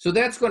 So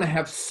that's going to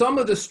have some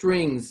of the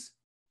strings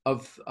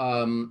of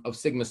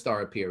sigma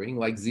star appearing,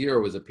 like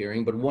 0 is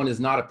appearing, but 1 is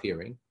not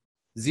appearing.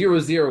 0,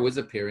 0 is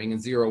appearing, and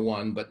 0,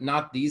 1, but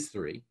not these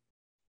three.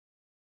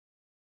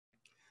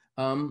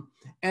 And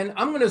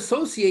I'm going to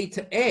associate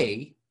to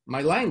A,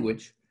 my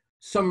language,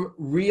 some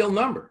real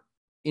number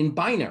in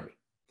binary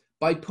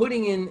by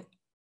putting in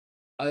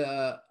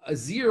a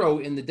 0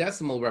 in the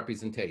decimal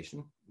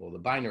representation, well, the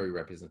binary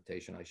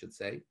representation, I should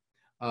say,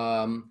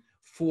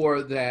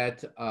 for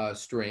that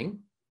string,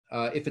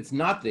 if it's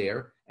not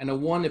there, and a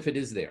 1 if it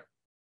is there.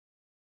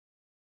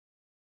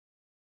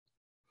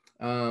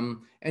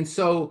 And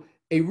so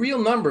a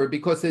real number,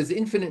 because there's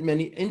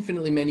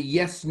infinitely many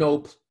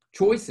yes-no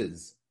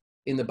choices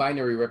in the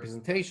binary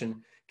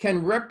representation,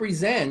 can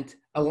represent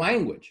a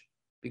language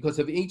because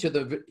of each of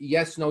the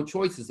yes-no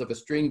choices of a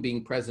string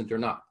being present or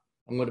not.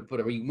 I'm going to put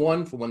a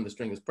 1 for when the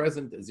string is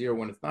present, a 0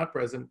 when it's not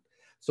present.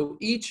 So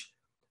each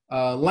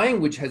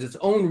language has its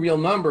own real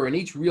number, and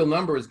each real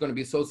number is going to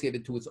be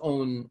associated to its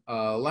own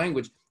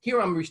language.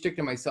 Here I'm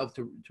restricting myself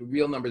to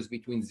real numbers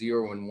between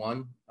 0 and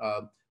 1.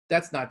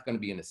 That's not going to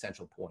be an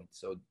essential point,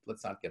 so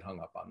let's not get hung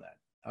up on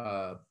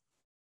that.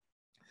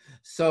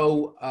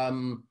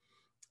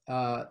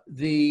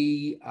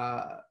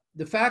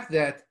 The fact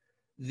that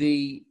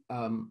the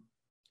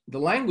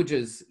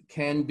languages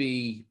can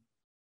be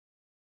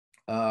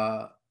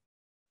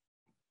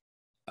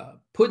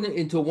put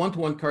into a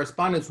one-to-one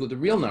correspondence with the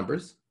real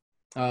numbers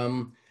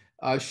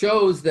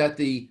shows that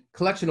the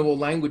collection of all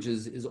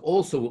languages is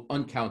also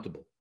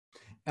uncountable.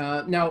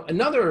 Now,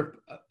 another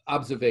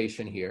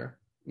observation here,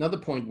 another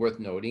point worth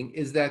noting,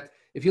 is that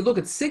if you look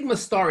at sigma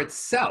star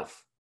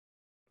itself,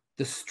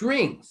 the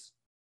strings,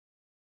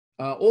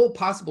 all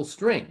possible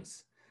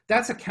strings,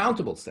 that's a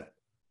countable set.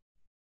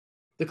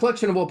 The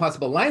collection of all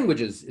possible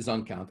languages is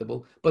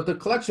uncountable, but the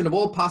collection of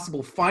all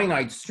possible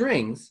finite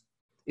strings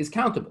is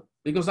countable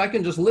because I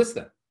can just list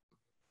them.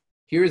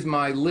 Here's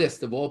my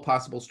list of all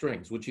possible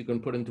strings, which you can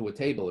put into a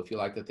table if you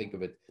like to think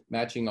of it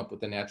matching up with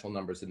the natural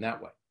numbers in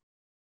that way.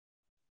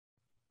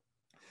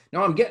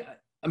 Now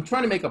I'm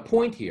trying to make a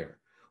point here,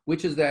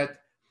 which is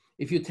that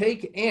if you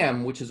take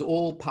M, which is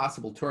all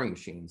possible Turing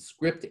machines,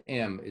 script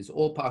M is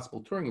all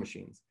possible Turing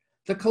machines,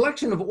 the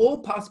collection of all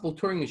possible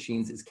Turing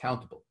machines is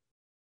countable.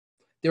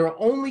 There are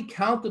only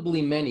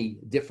countably many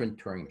different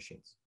Turing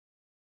machines.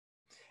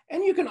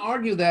 And you can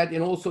argue that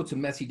in all sorts of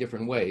messy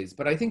different ways,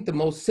 but I think the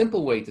most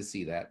simple way to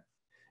see that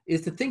is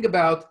to think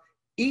about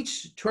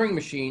each Turing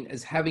machine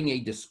is having a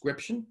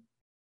description,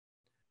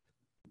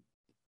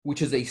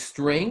 which is a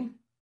string.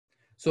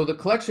 So the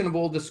collection of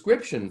all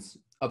descriptions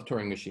of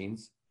Turing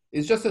machines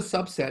is just a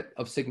subset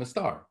of sigma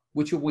star,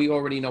 which we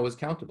already know is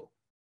countable.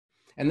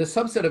 And the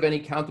subset of any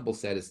countable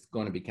set is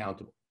going to be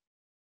countable.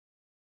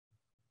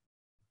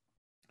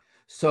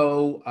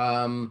 So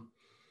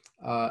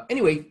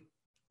anyway,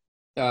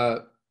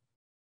 I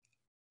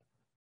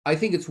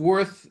think it's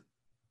worth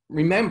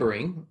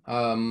remembering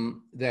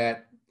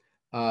that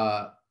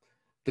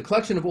the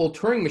collection of all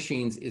Turing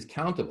machines is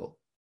countable,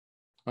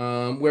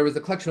 whereas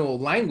the collection of all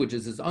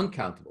languages is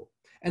uncountable.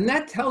 And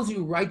that tells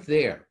you right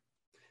there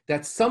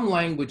that some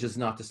language is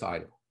not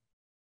decidable,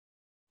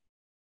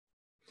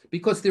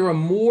 because there are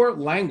more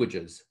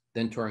languages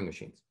than Turing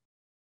machines.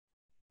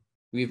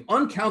 We have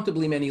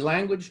uncountably many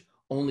language,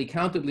 only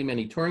countably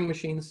many Turing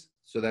machines.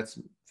 So that's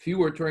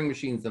fewer Turing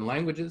machines than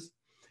languages.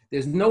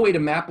 There's no way to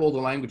map all the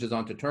languages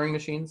onto Turing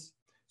machines.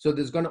 So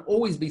there's going to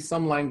always be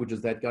some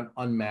languages that got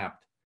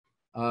unmapped.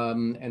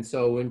 And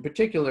so in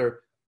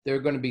particular, there are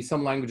going to be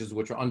some languages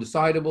which are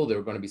undecidable. There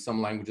are going to be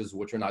some languages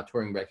which are not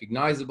Turing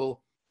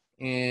recognizable.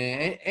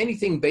 And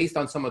anything based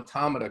on some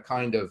automata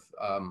kind of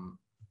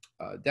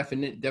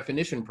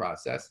definition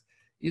process,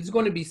 it's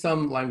going to be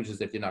some languages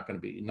that you're not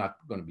going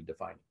to be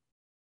defining.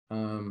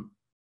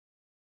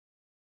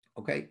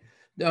 Okay.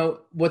 Now,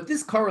 what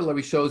this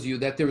corollary shows you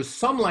that there is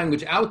some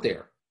language out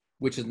there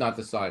which is not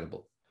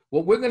decidable.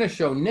 What we're going to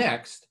show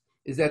next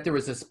is that there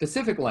is a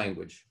specific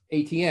language,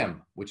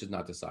 ATM, which is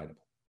not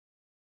decidable.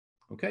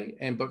 Okay.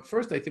 But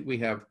first, I think we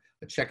have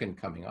a check-in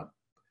coming up.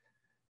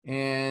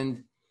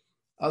 And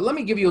let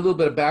me give you a little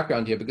bit of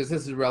background here, because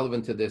this is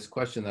relevant to this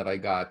question that I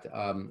got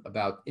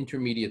about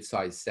intermediate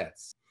size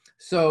sets.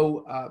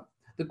 So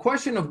the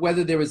question of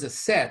whether there is a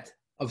set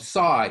of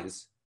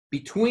size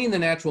between the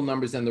natural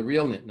numbers and the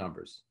real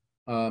numbers,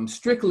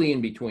 strictly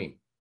in between.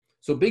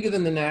 So bigger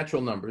than the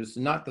natural numbers,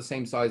 not the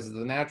same size as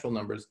the natural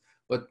numbers,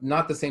 but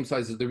not the same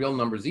size as the real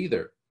numbers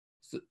either,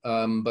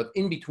 but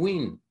in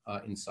between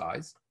in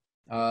size.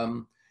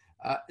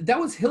 That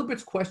was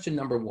Hilbert's question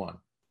number 1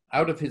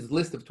 out of his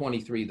list of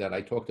 23 that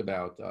I talked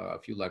about a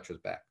few lectures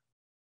back.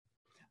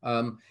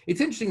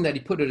 It's interesting that he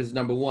put it as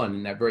number 1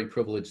 in that very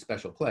privileged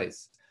special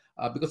place,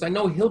 because I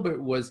know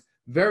Hilbert was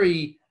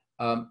very,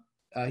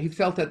 he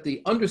felt that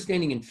the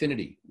understanding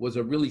infinity was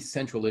a really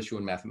central issue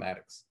in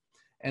mathematics,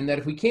 and that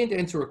if we can't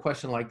answer a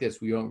question like this,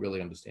 we don't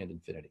really understand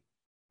infinity.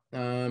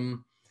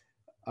 You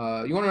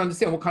want to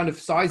understand what kind of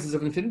sizes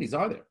of infinities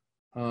are there?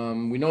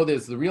 We know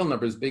there's the real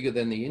numbers bigger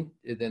than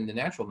the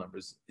natural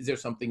numbers. Is there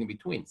something in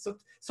between?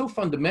 So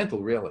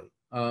fundamental, really.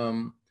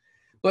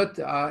 But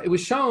it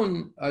was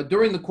shown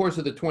during the course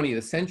of the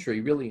 20th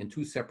century, really in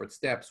 2 separate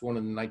steps, one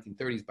in the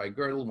 1930s by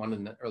Gödel, one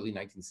in the early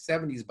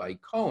 1970s by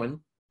Cohen,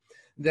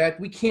 that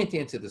we can't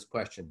answer this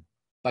question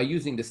by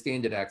using the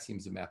standard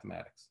axioms of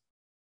mathematics.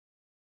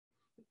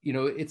 You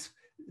know, it's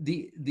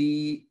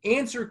the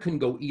answer can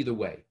go either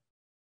way,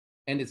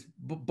 and it's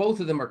both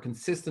of them are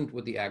consistent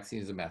with the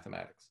axioms of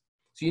mathematics.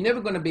 So you're never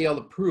going to be able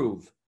to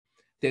prove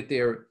that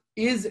there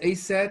is a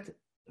set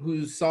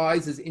whose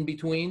size is in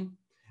between,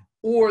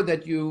 or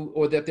that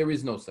there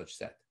is no such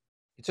set.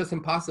 It's just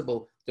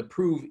impossible to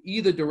prove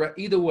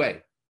either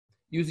way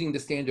using the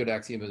standard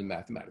axiom of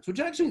mathematics, which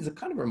actually is a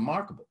kind of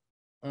remarkable.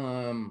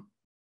 And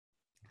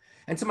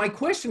so my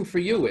question for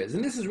you is,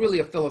 and this is really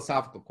a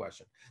philosophical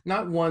question,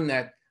 not one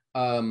that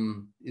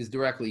is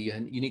directly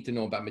you need to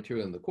know about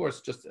material in the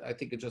course. I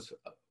think it's just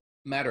a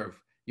matter of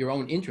your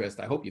own interest.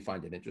 I hope you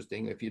find it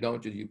interesting. If you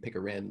don't, you pick a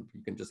random,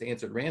 you can just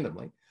answer it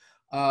randomly.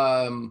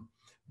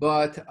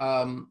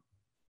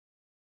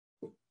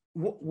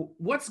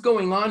 What's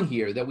going on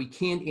here that we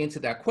can't answer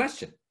that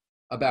question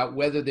about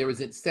whether there is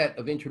a set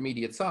of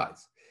intermediate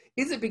size?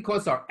 Is it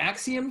because our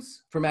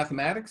axioms for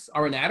mathematics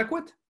are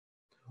inadequate?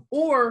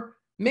 Or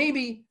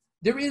maybe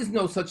there is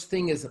no such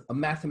thing as a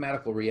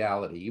mathematical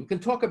reality. You can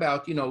talk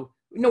about,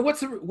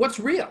 what's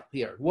real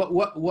here?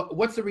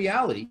 What's the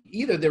reality?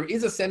 Either there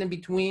is a set in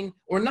between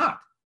or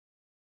not.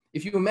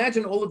 If you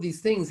imagine all of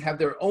these things have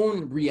their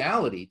own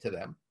reality to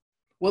them,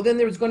 well, then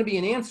there's going to be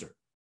an answer.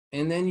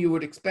 And then you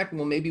would expect,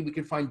 well, maybe we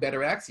could find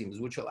better axioms,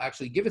 which will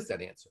actually give us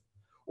that answer.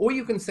 Or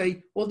you can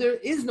say, well, there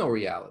is no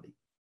reality.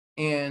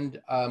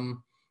 And,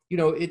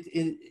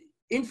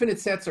 infinite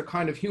sets are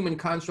kind of human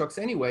constructs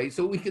anyway,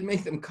 so we can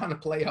make them kind of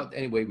play out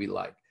any way we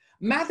like.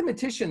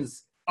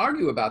 Mathematicians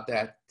argue about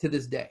that to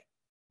this day.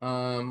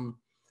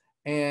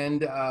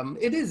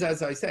 It is,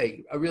 as I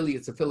say,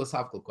 it's a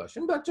philosophical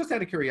question, but just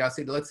out of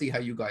curiosity, let's see how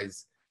you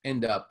guys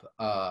end up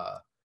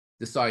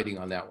deciding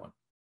on that one.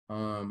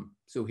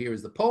 So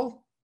here's the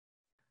poll.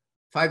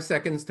 5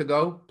 seconds to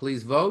go.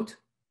 Please vote.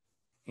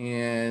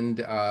 And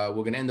we're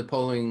going to end the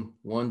polling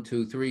 1,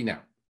 2, 3 now.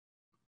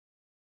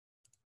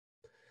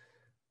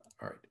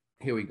 All right,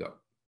 here we go.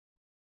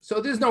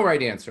 So there's no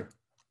right answer.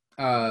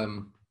 I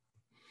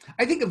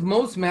think if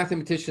most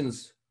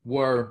mathematicians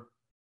were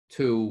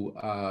to,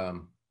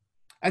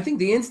 I think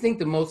the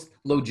instinct of most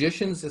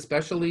logicians,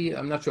 especially,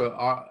 I'm not sure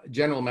our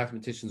general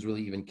mathematicians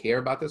really even care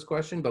about this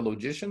question, but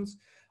logicians,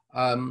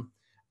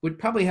 would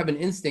probably have an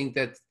instinct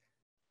that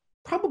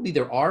probably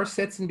there are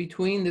sets in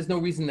between. There's no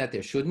reason that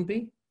there shouldn't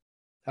be.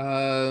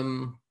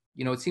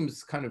 You know, it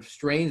seems kind of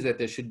strange that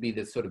there should be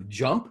this sort of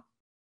jump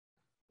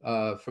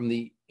from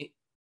the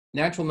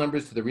natural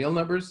numbers to the real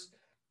numbers,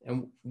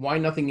 and why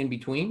nothing in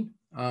between.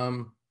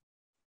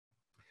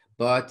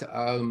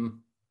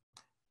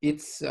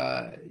 It's,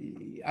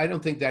 I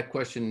don't think that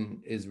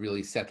question is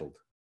really settled.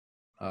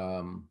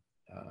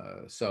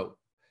 So,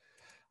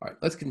 all right,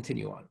 let's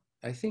continue on.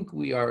 I think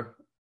we are,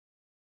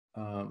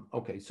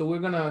 okay, so we're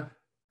gonna,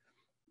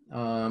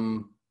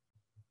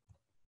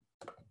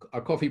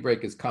 our coffee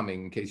break is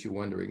coming, in case you're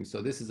wondering.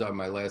 So this is on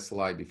my last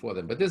slide before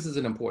then, but this is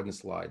an important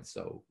slide,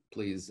 so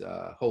please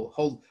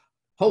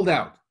hold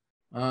out.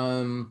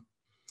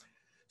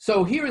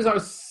 So here is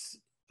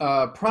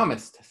our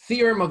promised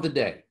theorem of the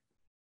day.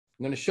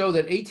 I'm going to show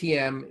that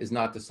ATM is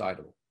not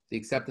decidable, the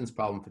acceptance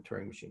problem for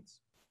Turing machines.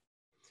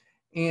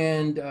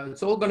 And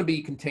it's all going to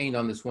be contained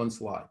on this one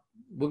slide.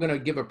 We're going to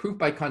give a proof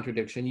by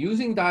contradiction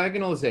using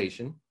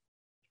diagonalization,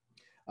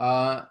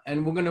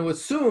 and we're going to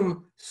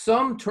assume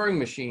some Turing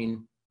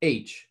machine,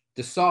 H,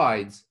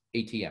 decides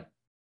ATM.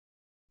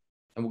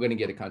 And we're going to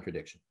get a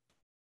contradiction.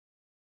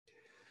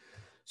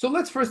 So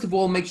let's first of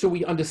all make sure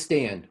we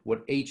understand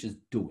what H is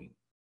doing.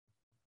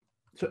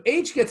 So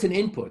H gets an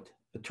input,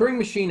 a Turing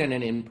machine and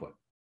an input.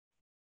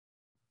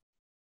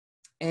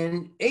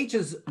 And H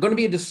is going to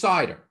be a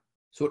decider.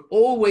 So it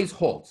always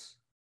halts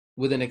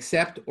with an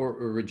accept or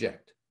a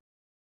reject.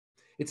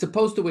 It's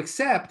supposed to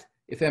accept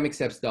if M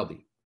accepts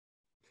W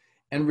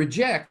and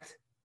reject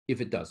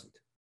if it doesn't.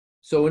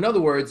 So in other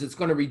words, it's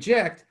going to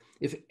reject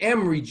if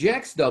M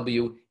rejects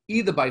W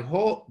either by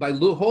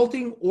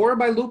halting or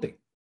by looping.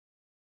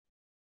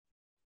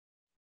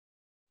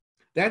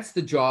 That's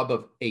the job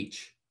of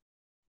H.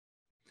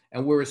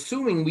 And we're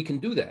assuming we can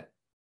do that.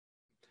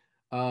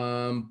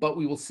 But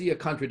we will see a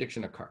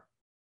contradiction occur.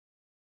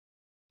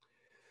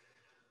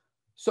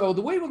 So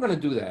the way we're going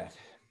to do that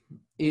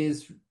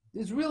is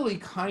really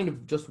kind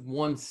of just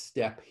one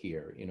step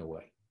here in a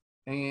way.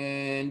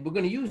 And we're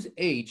going to use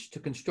H to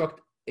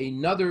construct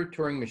another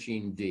Turing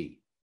machine D.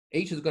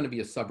 H is going to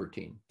be a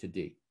subroutine to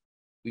D.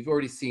 We've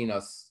already seen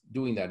us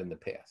doing that in the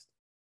past.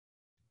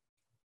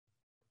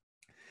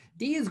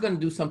 D is going to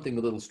do something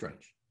a little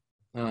strange,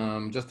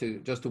 just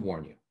to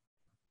warn you.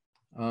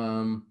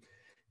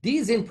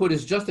 D's input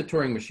is just a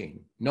Turing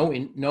machine,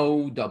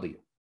 no W.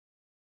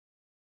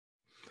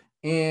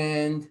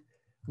 And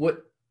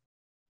what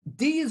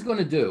D is going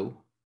to do,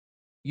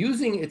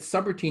 using its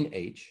subroutine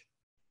H,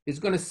 is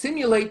going to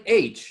simulate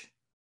H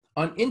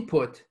on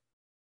input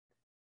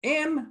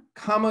M,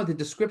 comma, the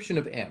description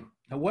of M.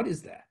 Now, what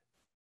is that?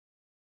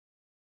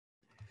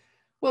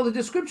 Well, the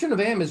description of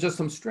M is just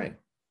some string.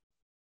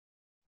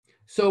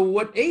 So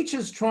what H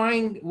is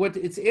trying, what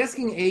it's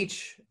asking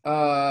H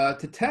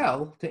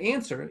to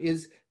answer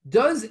is,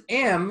 does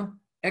M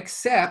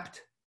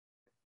accept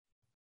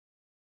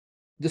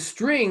the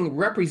string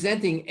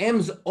representing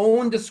M's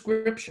own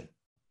description?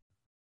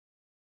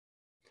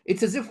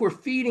 It's as if we're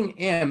feeding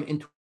M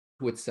into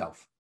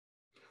itself,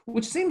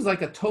 which seems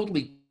like a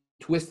totally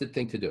twisted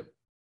thing to do.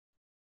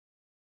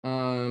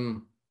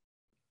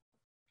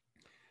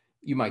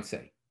 You might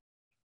say,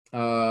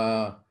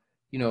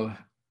 you know,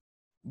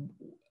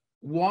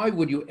 why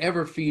would you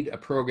ever feed a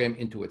program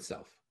into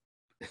itself?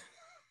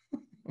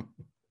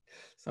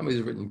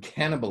 Somebody's written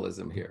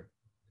cannibalism here.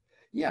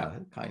 Yeah,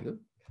 kind of.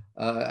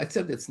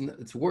 Except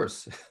it's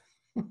worse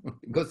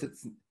because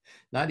it's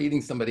not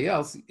eating somebody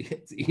else,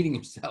 it's eating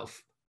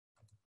yourself.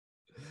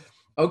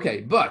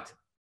 Okay, but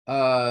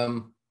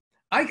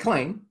I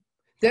claim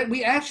that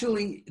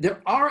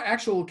there are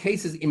actual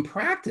cases in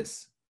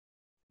practice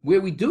where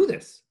we do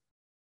this.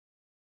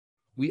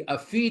 We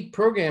feed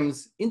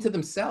programs into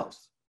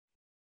themselves.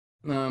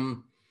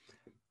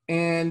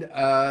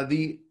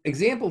 The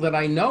example that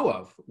I know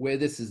of where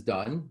this is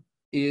done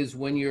is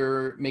when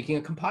you're making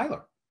a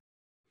compiler.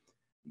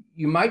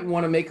 You might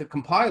want to make a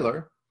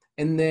compiler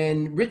and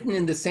then written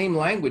in the same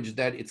language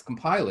that it's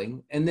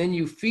compiling, and then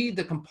you feed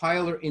the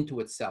compiler into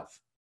itself.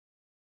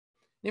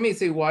 You may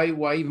say,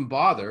 why even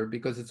bother?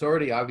 Because it's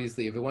already,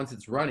 obviously, once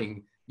it's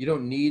running, you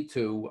don't need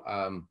to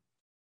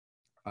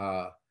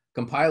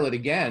compile it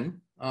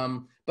again.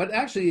 But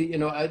actually, you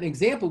know, an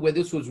example where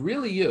this was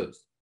really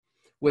used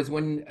was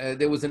when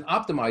there was an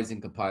optimizing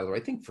compiler, I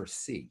think for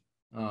C,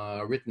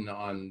 written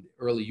on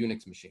early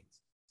Unix machines.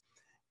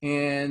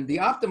 And the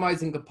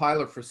optimizing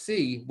compiler for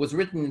C was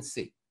written in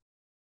C.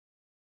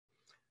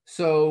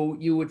 So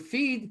you would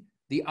feed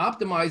the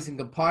optimizing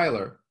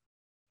compiler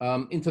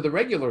into the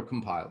regular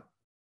compiler,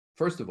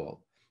 first of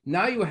all.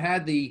 Now you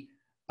had the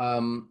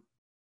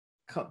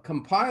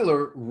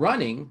compiler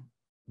running,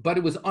 but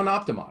it was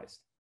unoptimized.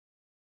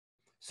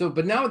 So,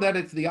 but now that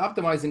it's the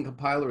optimizing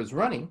compiler is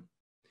running,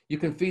 you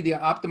can feed the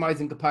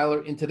optimizing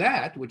compiler into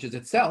that, which is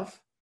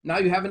itself. Now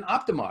you have an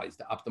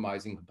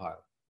optimizing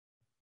compiler.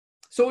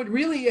 So it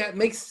really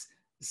makes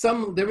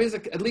there is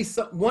at least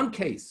one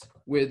case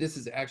where this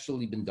has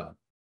actually been done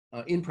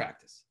in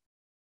practice.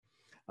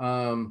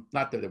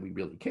 Not that we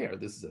really care,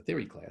 this is a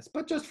theory class,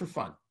 but just for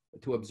fun.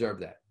 to observe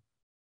that.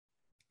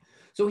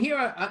 So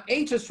here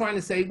H is trying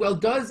to say, well,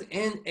 does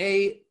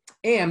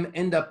M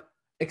end up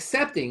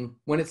accepting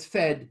when it's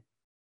fed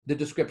the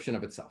description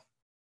of itself?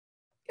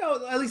 You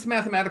know, at least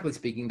mathematically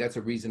speaking, that's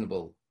a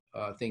reasonable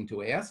thing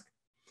to ask.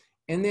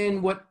 And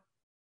then what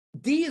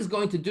D is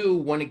going to do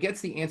when it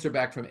gets the answer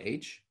back from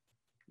H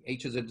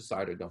is a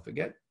decider, don't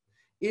forget,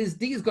 is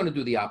D is going to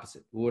do the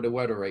opposite,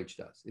 whatever H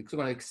does. It's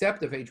going to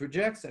accept if H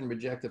rejects and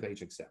reject if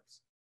H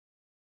accepts.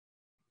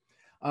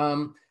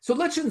 So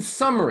let's, in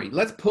summary,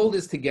 let's pull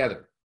this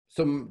together.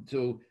 So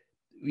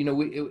you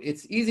know,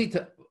 it's easy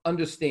to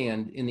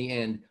understand in the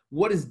end,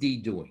 what is D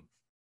doing?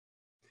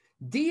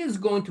 D is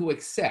going to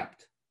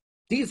accept.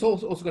 D is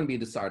also going to be a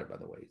decider, by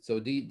the way. So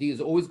D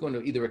is always going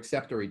to either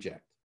accept or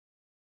reject,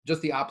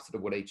 just the opposite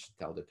of what H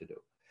tells it to do.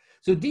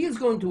 So D is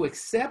going to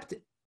accept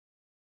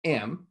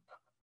M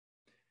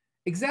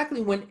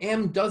exactly when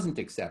M doesn't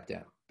accept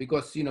M,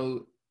 because, you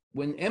know,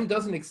 when M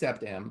doesn't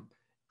accept M,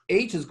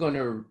 H is going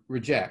to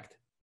reject,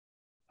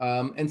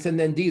 and so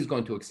then D is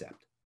going to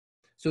accept.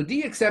 So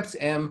D accepts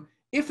M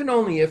if and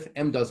only if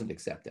M doesn't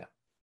accept M.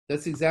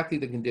 That's exactly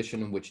the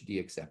condition in which D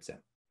accepts M.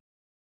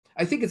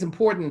 I think it's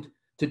important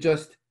to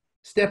just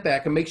step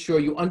back and make sure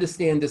you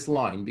understand this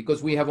line,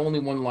 because we have only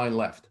one line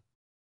left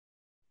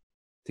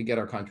to get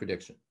our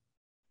contradiction.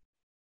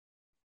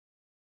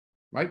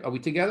 Right? Are we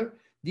together?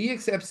 D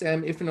accepts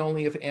M if and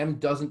only if M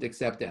doesn't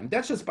accept M.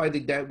 That's just by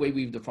that way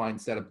we've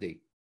defined set up D.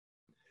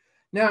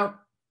 Now,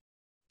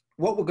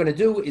 what we're going to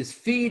do is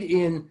feed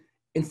in,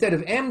 instead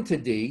of M to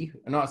D,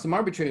 and some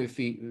arbitrary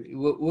feed,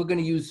 we're going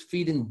to use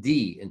feed in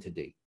D into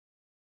D.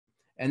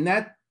 And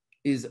that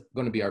is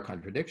going to be our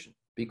contradiction,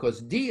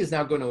 because D is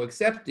now going to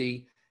accept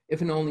D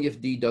if and only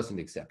if D doesn't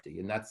accept D,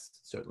 and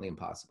that's certainly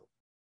impossible.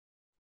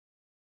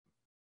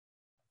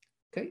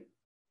 Okay,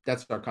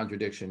 that's our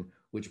contradiction,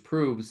 which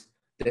proves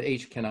that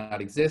H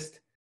cannot exist,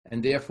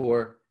 and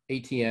therefore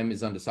ATM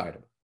is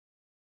undecidable.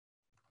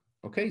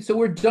 Okay, so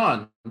we're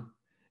done,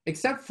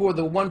 except for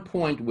the one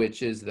point,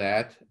 which is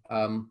that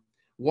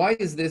why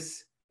is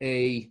this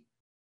a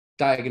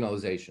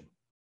diagonalization?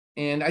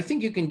 And I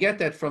think you can get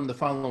that from the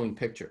following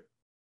picture.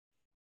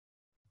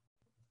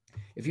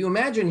 If you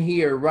imagine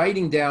here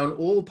writing down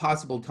all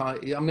possible time,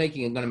 I'm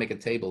going to make a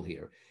table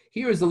here.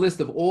 Here is a list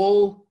of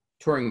all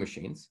Turing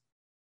machines,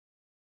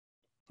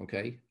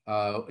 okay,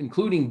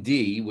 including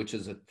D, which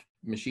is a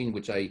machine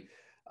which I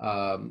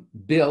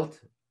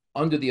built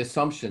under the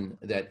assumption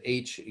that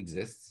H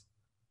exists.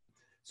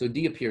 So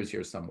D appears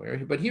here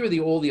somewhere, but here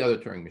are all the other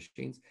Turing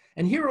machines.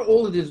 And here are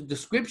all of the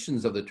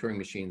descriptions of the Turing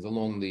machines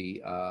along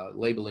the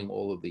labeling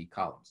all of the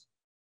columns.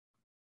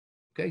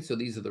 Okay, so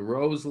these are the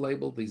rows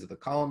labeled, these are the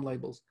column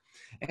labels.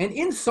 And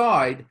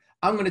inside,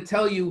 I'm going to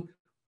tell you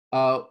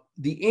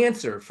the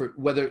answer for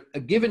whether a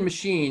given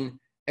machine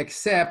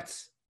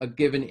accepts a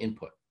given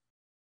input.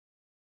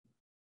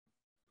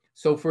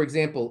 So for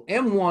example,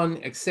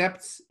 M1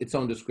 accepts its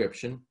own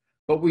description,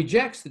 but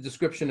rejects the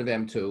description of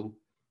M2,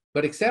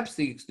 but accepts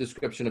the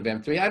description of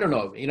M3. I don't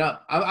know, you know,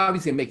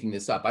 obviously I'm making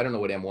this up. I don't know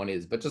what M1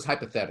 is, but just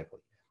hypothetically,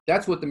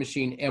 that's what the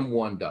machine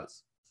M1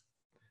 does.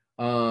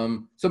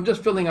 So I'm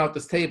just filling out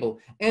this table.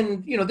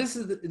 And, you know, this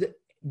is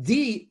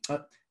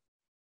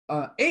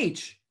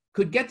H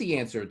could get the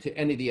answer to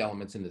any of the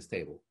elements in this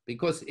table,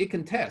 because it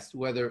can test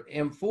whether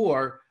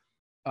M4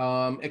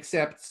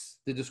 accepts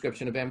the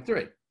description of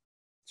M3.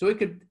 So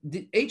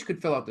H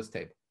could fill out this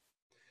table.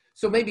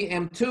 So maybe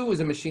M2 is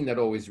a machine that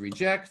always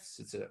rejects.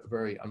 It's a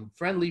very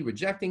unfriendly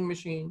rejecting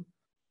machine.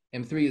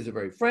 M3 is a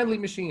very friendly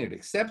machine. It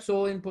accepts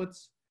all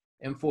inputs.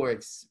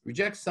 M4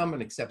 rejects some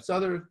and accepts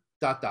other, ...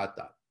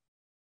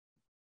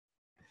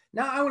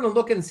 Now I want to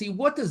look and see,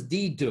 what does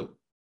D do?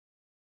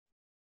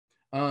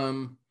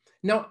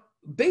 Now,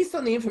 based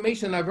on the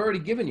information I've already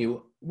given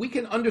you, we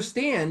can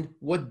understand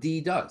what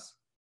D does.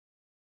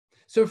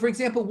 So for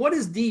example, what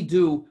does D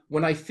do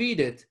when I feed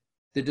it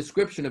the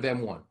description of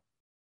M1?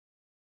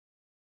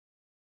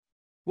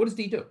 What does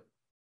D do?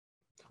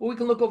 Well, we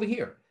can look over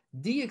here.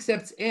 D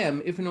accepts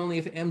M if and only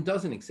if M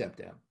doesn't accept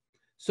M.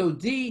 So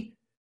D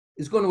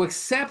is going to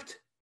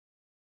accept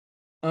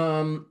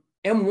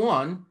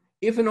M1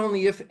 if and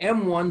only if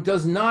M1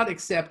 does not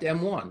accept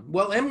M1.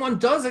 Well, M1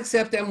 does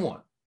accept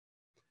M1.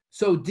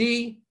 So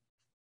D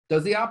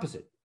does the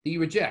opposite. D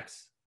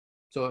rejects.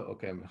 So,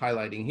 okay, I'm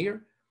highlighting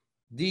here.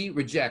 D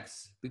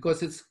rejects,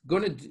 because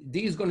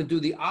D is going to do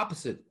the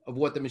opposite of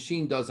what the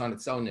machine does on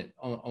its own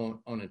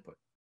input.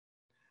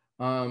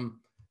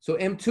 So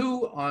D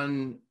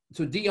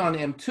on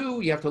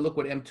M2, you have to look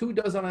what M2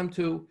 does on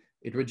M2.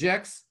 It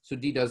rejects, so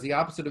D does the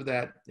opposite of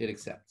that. It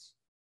accepts.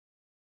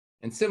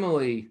 And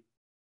similarly,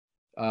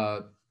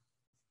 you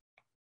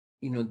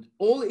know,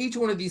 each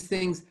one of these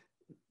things,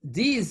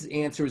 D's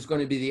answer is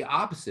going to be the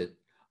opposite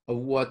of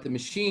what the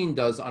machine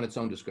does on its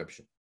own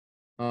description,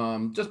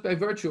 just by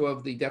virtue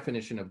of the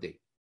definition of D.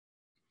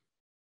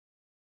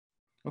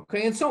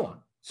 Okay, and so on.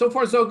 So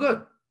far, so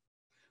good.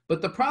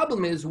 But the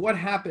problem is what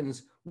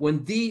happens when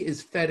D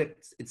is fed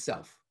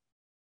itself.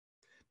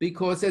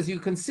 Because as you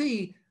can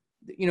see,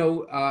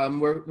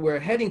 we're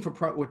heading for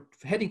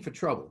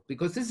trouble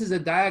because this is a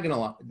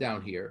diagonal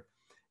down here.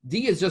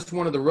 D is just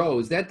one of the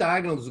rows. That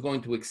diagonal is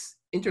going to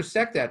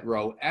intersect that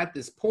row at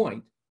this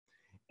point,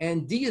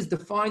 and D is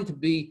defined to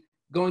be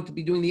going to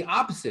be doing the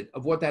opposite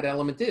of what that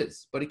element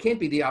is, but it can't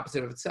be the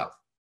opposite of itself.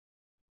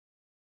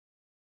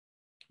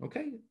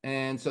 Okay,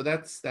 and so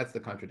that's the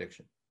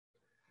contradiction.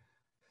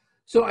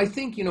 So I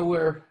think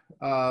we're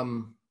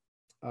I'm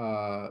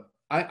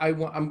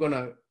going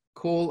to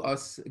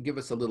give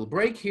us a little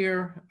break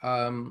here,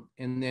 and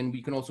then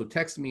you can also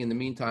text me in the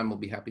meantime. We'll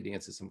be happy to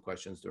answer some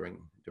questions during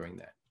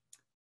that.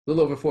 A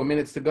little over 4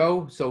 minutes to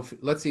go, so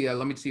let's see.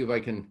 Let me see if I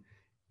can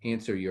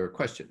answer your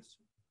questions.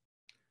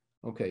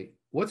 Okay,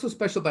 what's so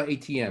special about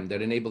ATM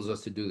that enables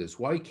us to do this?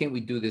 Why can't we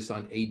do this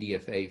on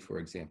ADFA, for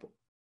example?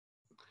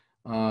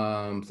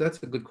 So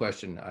that's a good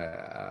question,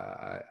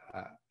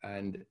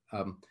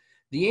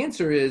 the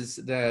answer is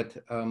that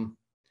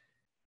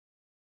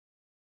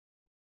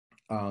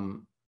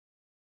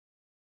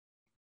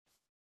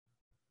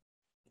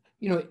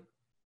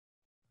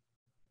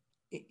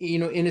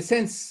in a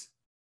sense,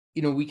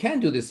 we can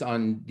do this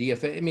on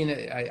DFA. I mean,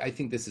 I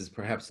think this is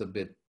perhaps a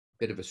bit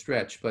of a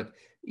stretch, but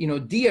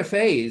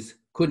DFAs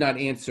could not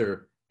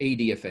answer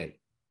ADFA.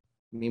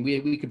 I mean,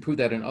 we could prove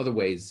that in other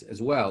ways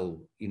as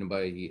well,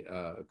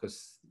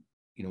 because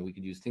we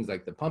could use things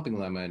like the pumping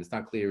lemma, and it's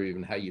not clear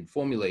even how you'd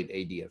formulate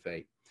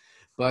ADFA.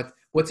 But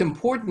what's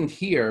important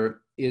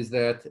here is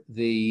that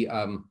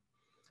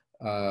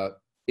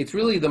it's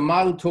really the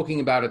model talking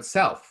about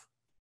itself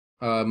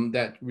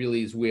that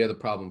really is where the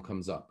problem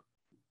comes up.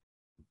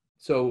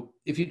 So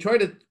if you try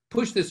to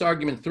push this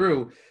argument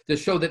through to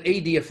show that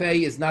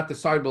ADFA is not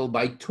decidable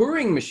by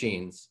Turing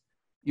machines,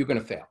 you're going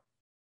to fail.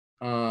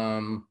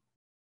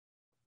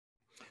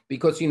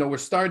 Because we're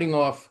starting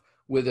off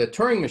with a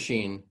Turing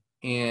machine,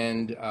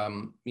 and I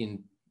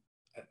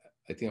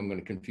think I'm going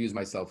to confuse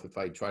myself if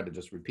I try to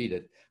just repeat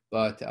it.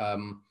 But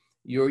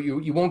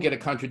you won't get a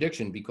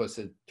contradiction because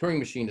a Turing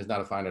machine is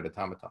not a finite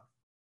automaton.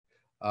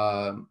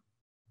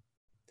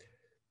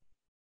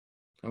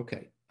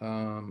 Okay.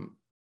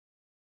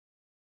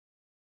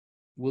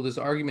 Will this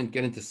argument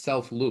get into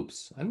self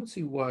loops? I don't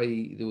see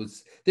why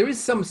there is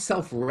some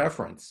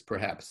self-reference,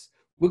 perhaps.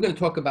 We're going to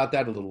talk about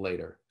that a little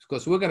later,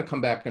 because we're going to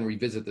come back and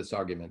revisit this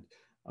argument,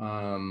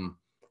 in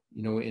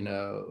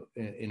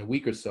a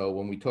week or so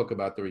when we talk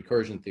about the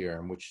recursion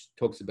theorem, which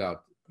talks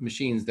about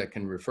machines that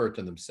can refer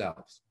to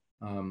themselves.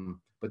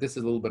 But this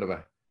is a little bit of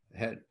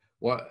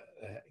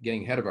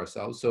getting ahead of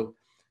ourselves. So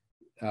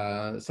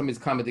somebody's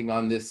commenting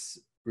on this,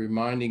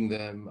 reminding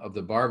them of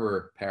the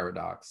Barber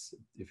paradox,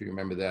 if you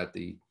remember that,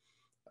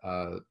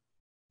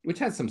 which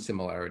has some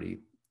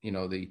similarity.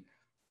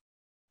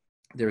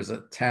 There's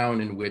a town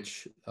in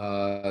which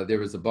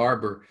there is a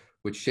barber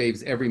which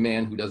shaves every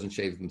man who doesn't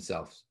shave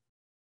themselves.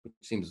 Which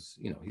seems,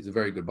 he's a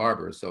very good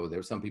barber. So there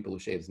are some people who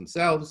shave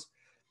themselves,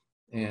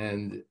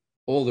 and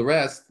all the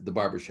rest, the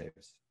barber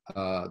shaves.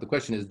 The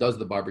question is, does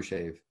the barber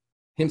shave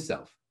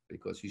himself?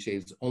 Because he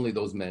shaves only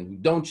those men who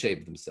don't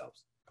shave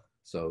themselves.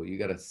 So you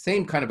got a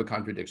same kind of a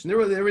contradiction.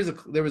 There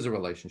is a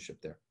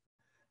relationship there.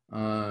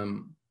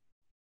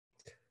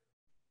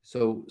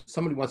 So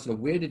somebody wants to know,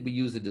 where did we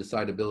use the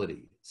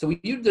decidability? So we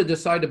used the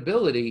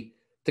decidability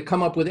to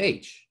come up with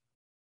H.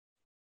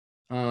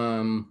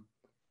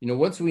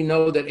 Once we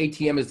know that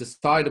ATM is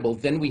decidable,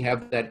 then we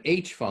have that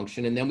H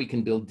function, and then we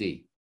can build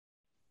D.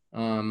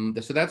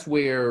 So that's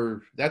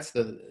the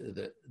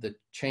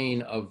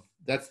chain of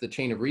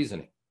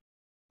reasoning.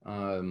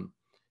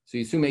 So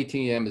you assume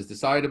ATM is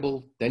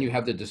decidable, then you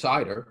have the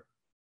decider,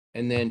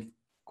 and then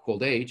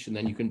called H, and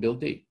then you can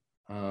build D.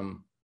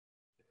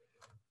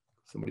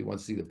 Somebody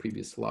wants to see the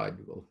previous slide.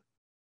 Well,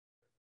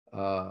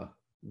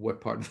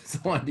 what part of the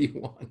slide do you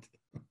want?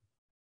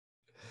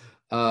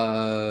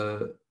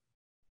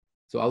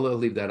 So I'll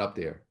leave that up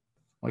there.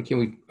 Why can't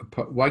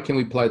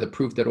we apply the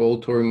proof that all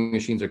Turing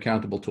machines are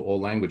countable to all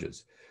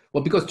languages?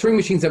 Well, because Turing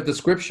machines have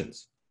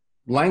descriptions.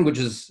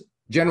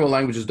 General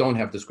languages don't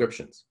have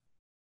descriptions.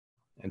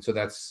 And so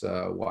that's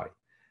why.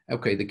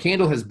 Okay, the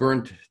candle has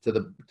burned to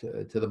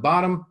the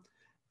bottom,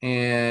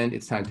 and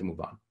it's time to move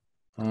on.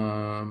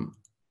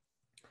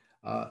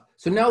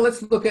 So now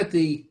let's look at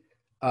the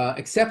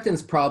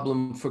acceptance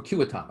problem for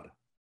Q automata.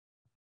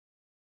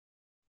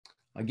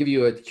 I'll give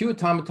you a Q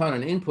automaton,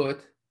 an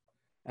input,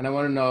 and I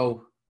want to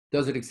know,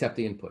 does it accept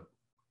the input?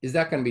 Is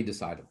that going to be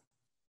decidable?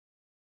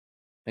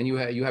 And you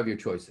have your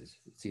choices.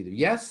 It's either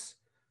yes,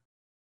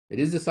 it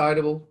is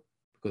decidable,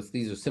 because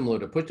these are similar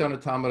to push-down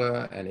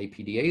automata, and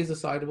APDA is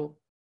decidable,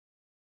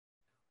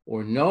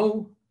 or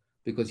no,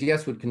 because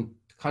yes would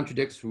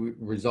contradict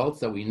results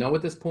that we know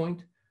at this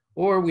point,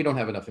 or we don't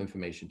have enough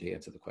information to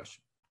answer the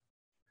question.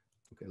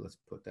 Okay, let's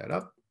put that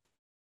up.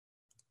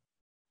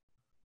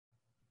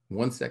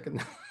 1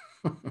 second.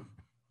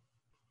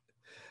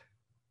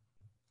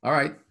 All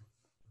right,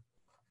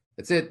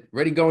 that's it.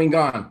 Ready, going,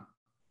 gone.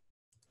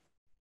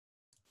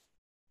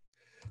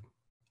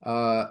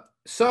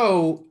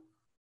 So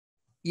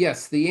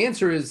yes, the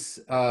answer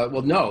is,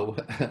 well, no.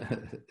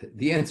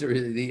 The answer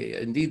is,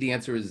 indeed, the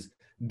answer is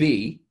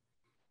B.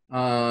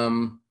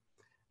 True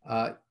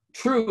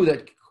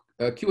that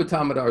Q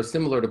automata are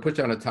similar to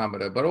push-down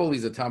automata, but all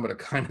these automata are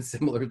kind of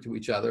similar to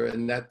each other,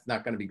 and that's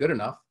not going to be good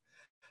enough.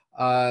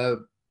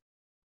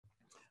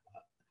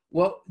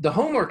 Well, the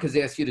homework has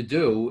asked you to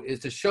do is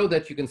to show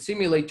that you can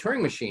simulate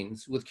Turing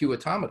machines with Q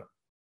automata.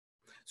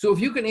 So if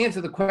you can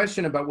answer the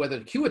question about whether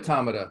Q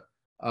automata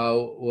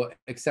will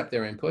accept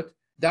their input,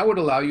 that would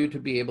allow you to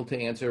be able to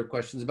answer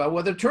questions about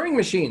whether Turing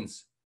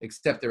machines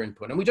accept their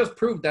input. And we just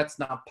proved that's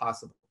not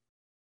possible.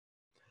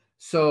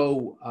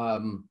 So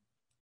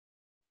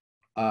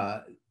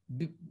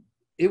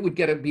it would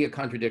be a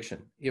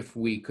contradiction if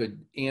we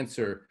could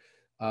answer,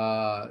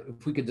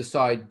 if we could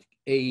decide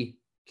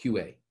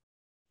AQA.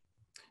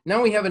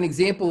 Now we have an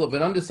example of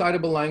an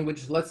undecidable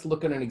language. Let's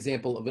look at an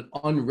example of an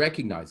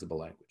unrecognizable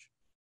language.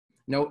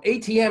 Now,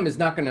 ATM is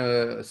not going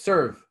to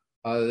serve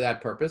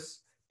that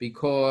purpose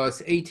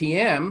because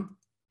ATM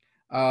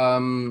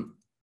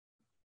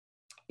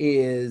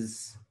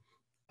is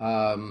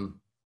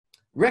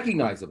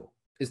recognizable,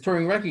 is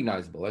Turing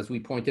recognizable, as we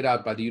pointed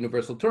out by the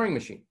universal Turing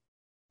machine.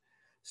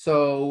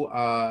 So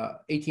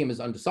ATM is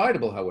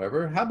undecidable,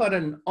 however. How about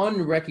an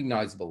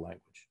unrecognizable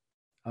language?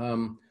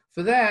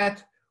 For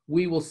that,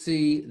 we will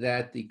see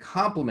that the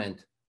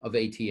complement of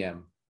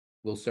ATM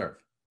will serve.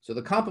 So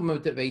the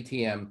complement of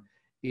ATM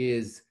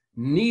is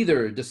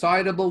neither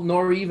decidable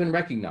nor even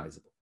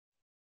recognizable.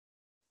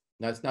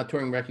 That's not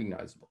Turing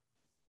recognizable.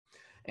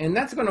 And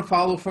that's going to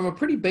follow from a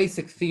pretty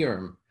basic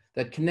theorem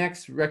that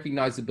connects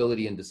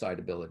recognizability and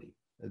decidability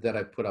that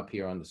I put up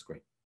here on the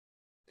screen,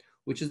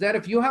 which is that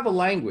if you have a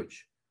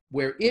language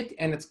where it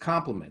and its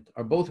complement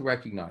are both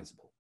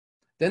recognizable,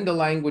 then the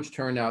language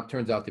turns out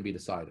to be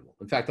decidable.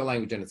 In fact, the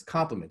language and its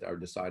complement are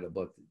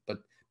decidable, but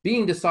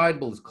being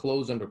decidable is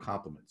closed under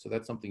complement. So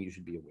that's something you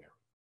should be aware of.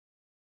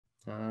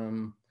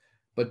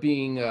 But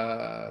being,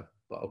 well,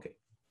 okay,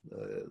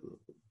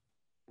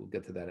 we'll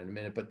get to that in a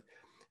minute. But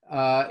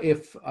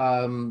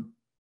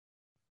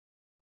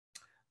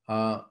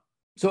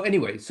so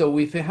anyway, so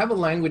if you have a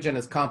language and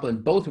its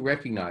complement both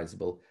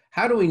recognizable,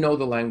 how do we know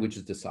the language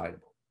is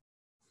decidable?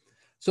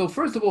 So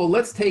first of all,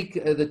 let's take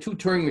the two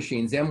Turing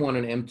machines, M1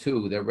 and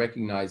M2, that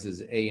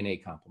recognizes A and A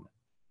complement.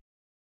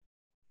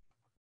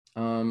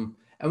 And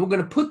we're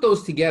going to put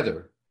those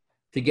together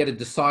to get a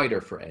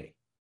decider for A.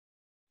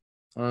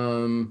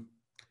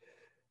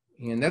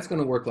 And that's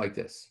going to work like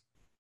this.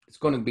 It's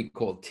going to be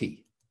called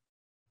T.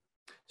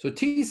 So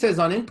T says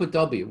on input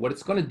W, what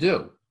it's going to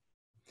do,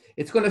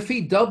 it's going to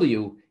feed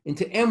W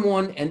into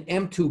M1 and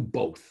M2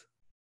 both.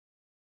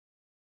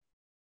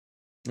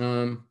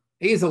 A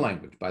is a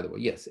language, by the way.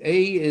 Yes,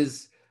 A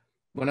is,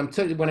 when I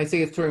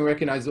say it's Turing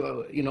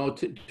recognizable, you know,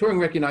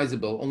 Turing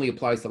recognizable only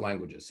applies to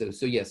languages.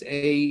 So yes,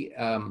 A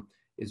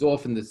is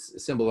often the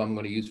symbol I'm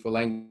going to use for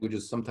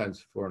languages,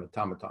 sometimes for an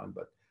automaton,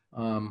 but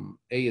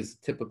A is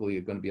typically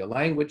going to be a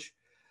language.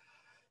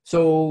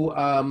 So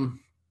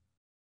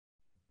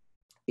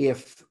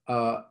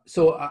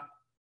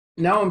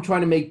now I'm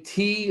trying to make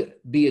T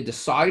be a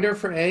decider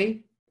for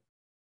A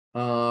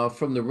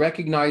from the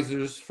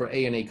recognizers for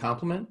A and A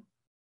complement.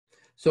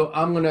 So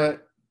I'm going to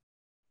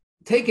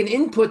take an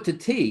input to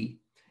T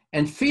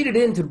and feed it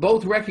into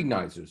both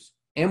recognizers,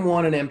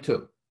 M1 and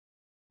M2.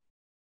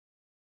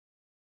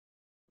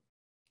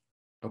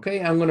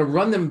 Okay, I'm going to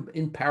run them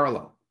in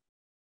parallel.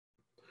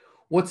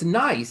 What's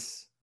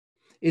nice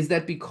is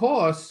that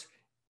because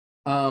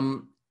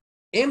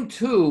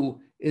M2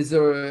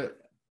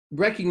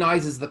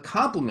 recognizes the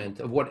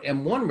complement of what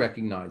M1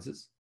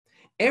 recognizes,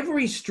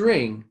 every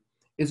string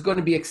is going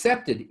to be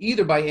accepted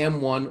either by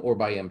M1 or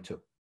by M2.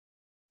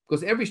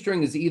 Because every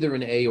string is either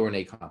an A or an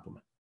A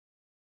complement.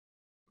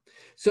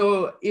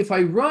 So if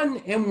I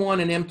run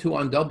M1 and M2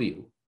 on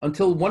W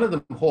until one of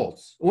them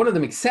halts, one of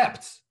them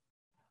accepts,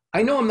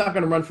 I know I'm not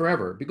going to run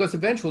forever because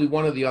eventually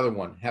one or the other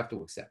one have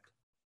to accept.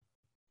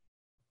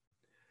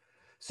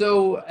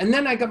 So, and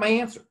then I got my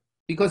answer.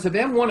 Because if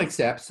M1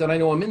 accepts, then I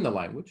know I'm in the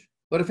language.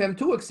 But if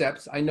M2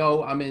 accepts, I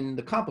know I'm in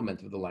the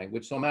complement of the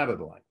language, so I'm out of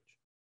the language.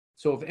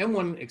 So if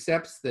M1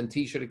 accepts, then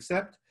T should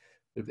accept.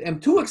 If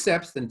M2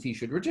 accepts, then T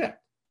should reject.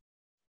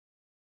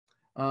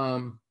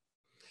 Now,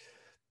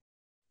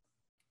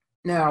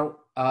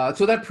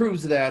 so that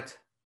proves that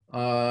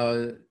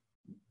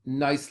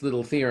nice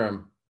little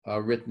theorem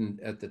written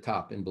at the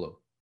top in blue.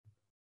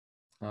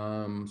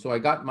 So I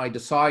got my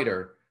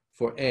decider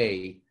for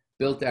A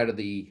built out of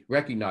the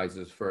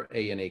recognizers for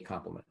A and A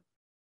complement.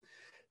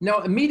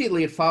 Now,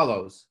 immediately it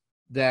follows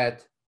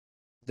that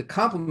the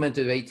complement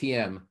of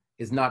ATM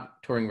is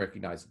not Turing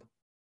recognizable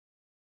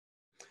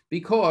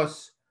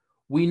because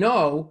we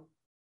know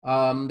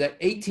that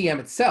ATM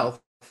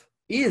itself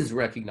is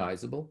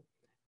recognizable,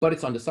 but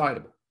it's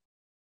undecidable.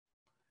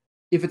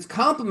 If its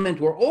complement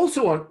were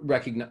also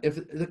if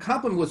the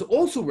complement was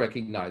also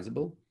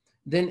recognizable,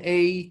 then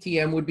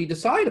ATM would be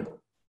decidable,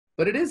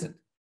 but it isn't.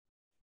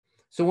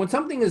 So when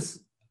something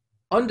is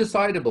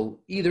undecidable,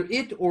 either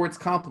it or its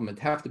complement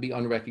have to be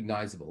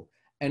unrecognizable.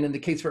 And in the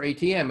case for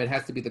ATM, it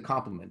has to be the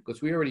complement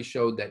because we already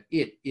showed that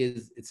it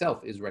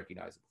itself is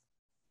recognizable.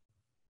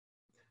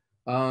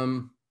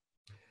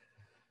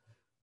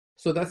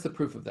 So that's the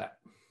proof of that.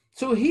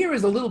 So here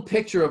is a little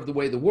picture of the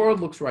way the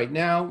world looks right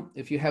now.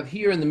 If you have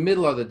here in the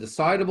middle are the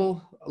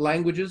decidable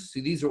languages.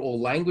 See, these are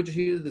all languages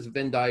here. This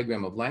Venn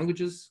diagram of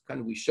languages. Kind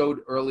of we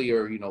showed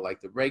earlier, you know,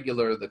 like the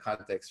regular, the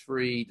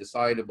context-free,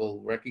 decidable,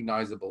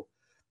 recognizable.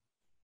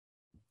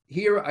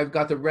 Here I've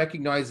got the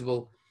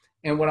recognizable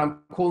and what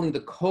I'm calling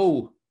the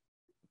co-Turing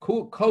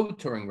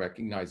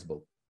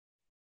recognizable.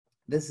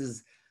 This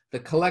is the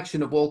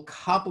collection of all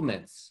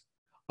complements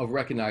of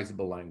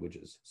recognizable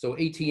languages. So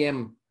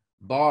ATM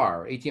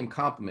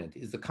complement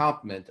is the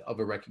complement of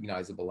a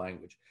recognizable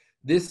language.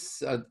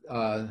 This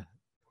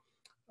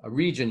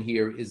region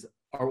here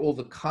are all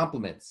the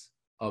complements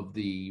of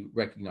the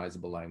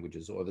recognizable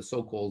languages, or the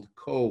so-called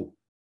Turing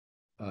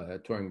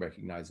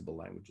recognizable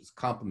languages,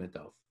 complement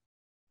of.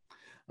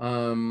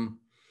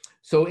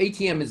 So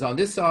ATM is on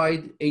this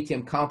side,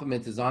 ATM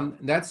complement is on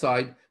that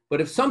side,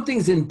 but if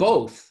something's in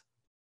both,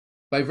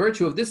 by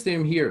virtue of this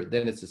theorem here,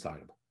 then it's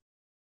decidable.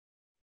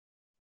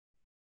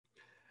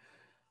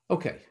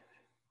 Okay,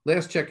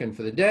 last check-in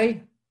for the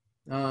day.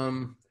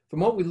 From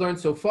what we learned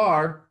so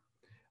far,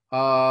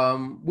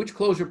 which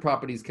closure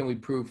properties can we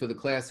prove for the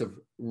class of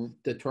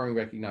the Turing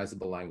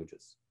recognizable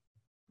languages?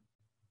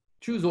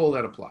 Choose all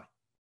that apply.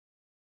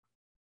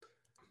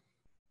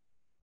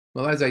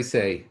 Well, as I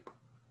say,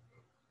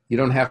 you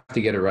don't have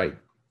to get it right.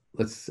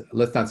 Let's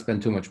not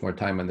spend too much more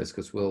time on this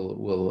because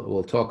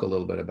we'll talk a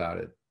little bit about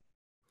it.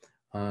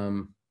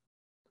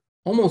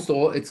 Almost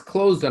all, it's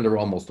closed under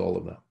almost all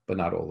of them, but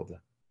not all of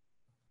them.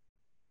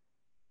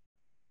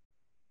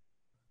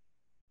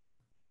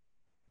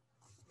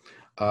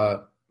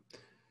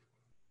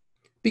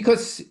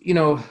 Because, you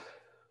know,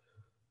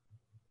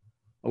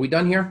 are we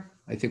done here?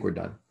 I think we're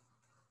done.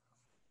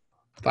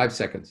 5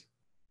 seconds.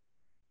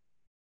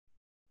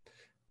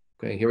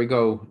 Okay, here we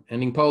go.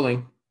 Ending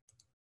polling.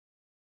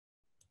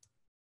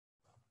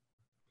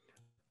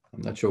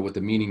 I'm not sure what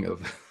the meaning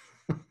of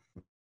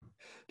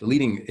the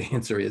leading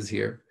answer is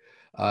here.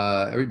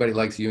 Everybody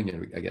likes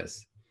union, I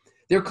guess.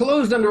 They're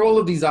closed under all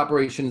of these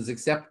operations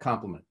except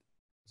complement.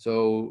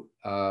 So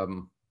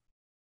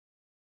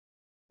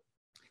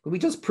we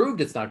just proved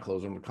it's not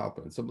closed under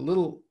complement. So I'm a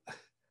little,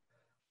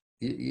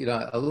 you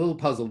know, a little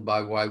puzzled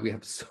by why we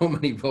have so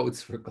many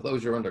votes for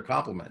closure under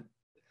complement.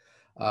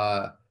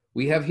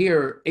 We have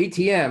here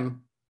ATM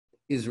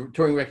is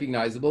Turing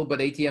recognizable, but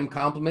ATM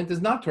complement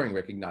is not Turing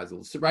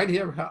recognizable. So right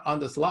here on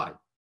the slide.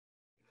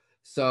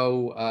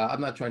 So I'm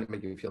not trying to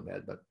make you feel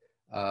bad, but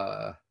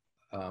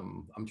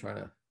I'm trying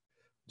to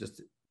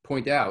just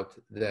point out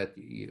that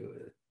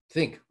you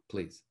think,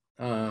 please.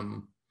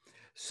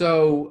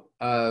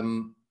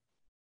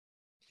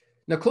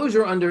 Now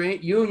closure under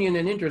union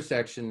and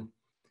intersection,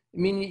 I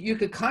mean, you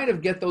could kind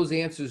of get those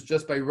answers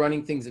just by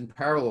running things in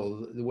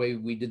parallel the way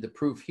we did the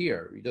proof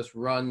here. You just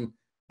run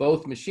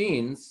both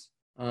machines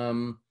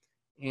if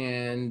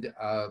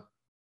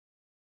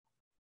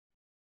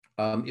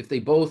they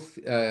both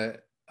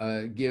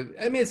give,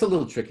 I mean, it's a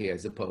little tricky, I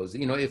suppose.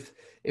 You know,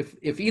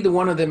 if either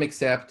one of them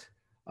accept,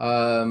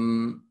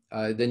 then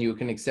you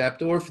can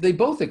accept, or if they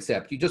both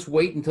accept, you just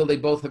wait until they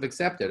both have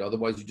accepted.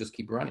 Otherwise, you just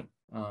keep running.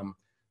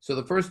 So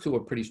the first two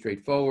are pretty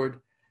straightforward.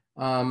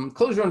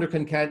 Closure under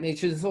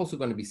concatenation is also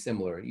going to be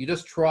similar. You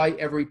just try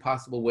every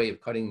possible way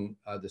of cutting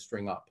the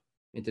string up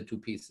into two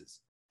pieces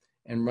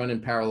and run in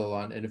parallel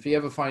on. And if you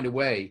ever find a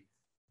way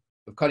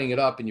of cutting it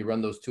up and you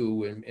run those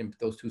two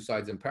those two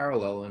sides in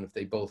parallel, and if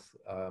they both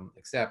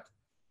accept,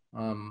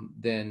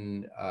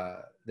 then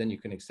you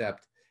can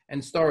accept.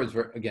 And star is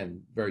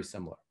again very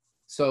similar.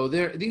 So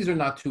these are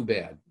not too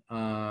bad.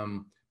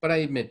 But I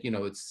admit, you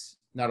know, it's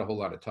not a whole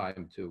lot of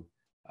time to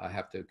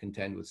have to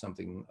contend with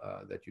something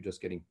that you're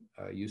just getting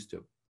used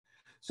to.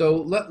 So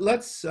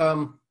let's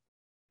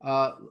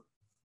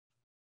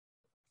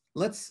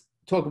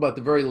talk about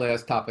the very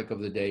last topic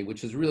of the day,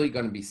 which is really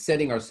going to be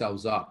setting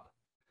ourselves up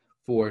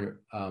for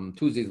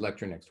Tuesday's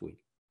lecture next week.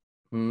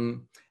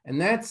 And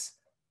that's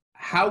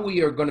how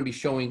we are going to be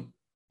showing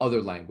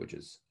other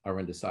languages are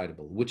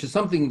undecidable, which is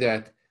something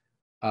that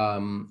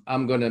I'm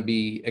going to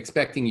be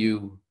expecting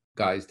you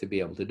guys to be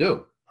able to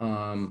do.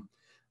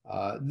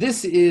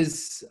 This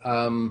is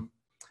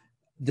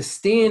the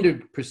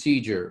standard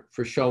procedure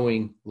for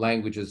showing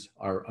languages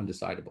are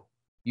undecidable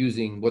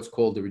using what's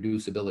called the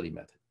reducibility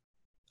method.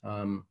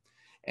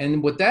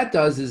 And what that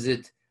does is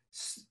it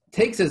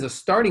takes as a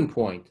starting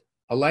point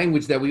a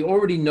language that we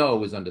already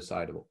know is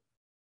undecidable,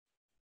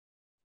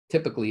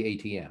 typically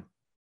ATM,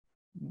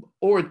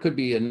 or it could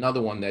be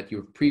another one that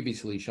you've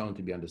previously shown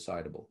to be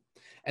undecidable,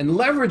 and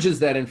leverages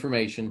that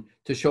information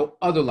to show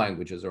other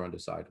languages are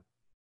undecidable.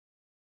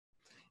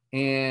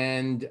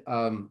 And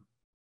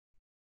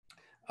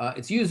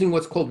it's using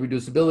what's called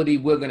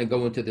reducibility. We're going to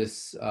go into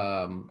this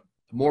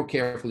more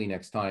carefully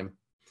next time.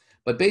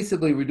 But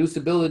basically,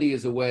 reducibility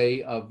is a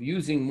way of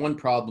using one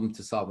problem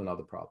to solve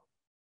another problem.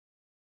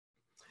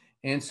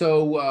 And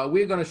so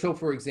we're going to show,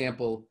 for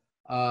example,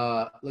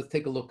 let's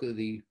take a look at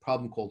the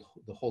problem called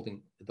the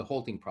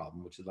halting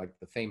problem, which is like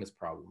the famous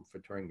problem for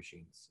Turing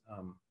machines.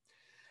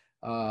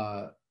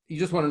 You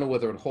just want to know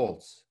whether it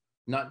halts,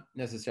 not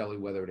necessarily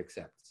whether it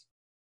accepts.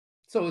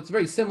 So it's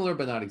very similar,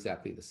 but not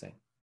exactly the same.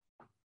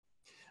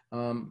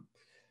 And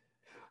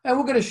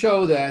we're going to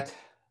show that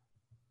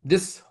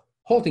this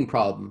halting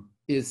problem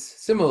is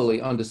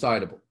similarly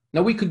undecidable.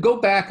 Now, we could go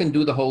back and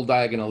do the whole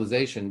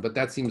diagonalization, but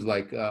that seems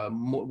like,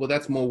 well,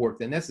 that's more work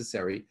than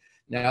necessary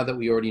now that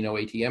we already know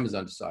ATM is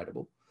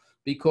undecidable,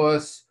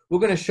 because we're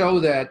going to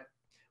show that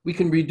we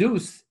can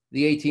reduce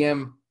the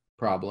ATM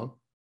problem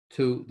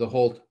to the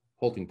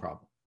halting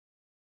problem.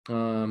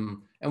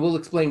 And we'll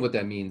explain what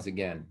that means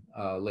again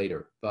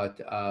later. But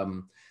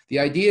the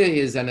idea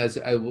is, and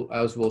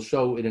as we'll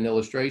show in an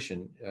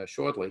illustration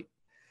shortly,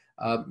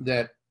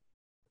 that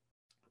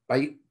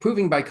by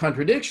proving by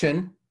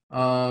contradiction,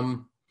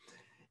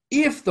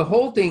 if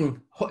halt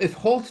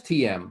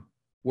TM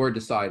were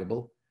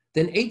decidable,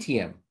 then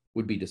ATM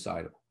would be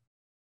decidable.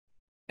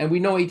 And we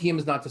know ATM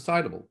is not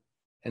decidable.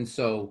 And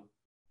so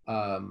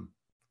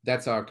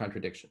that's our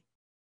contradiction.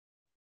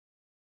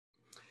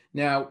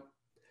 Now,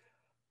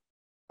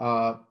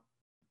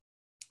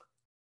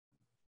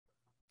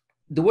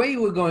 the way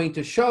we're going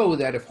to show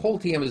that if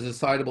halt TM is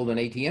decidable, then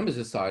ATM is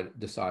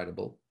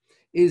decidable,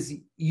 is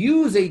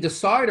use a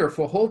decider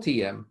for halt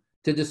TM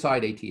to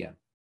decide ATM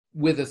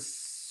with a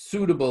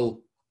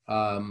suitable,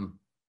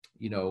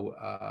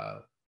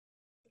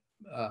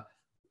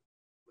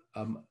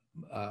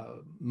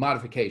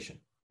 modification.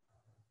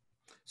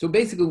 So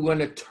basically, we're going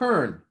to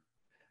turn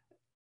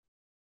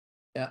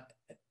a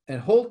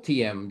halt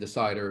TM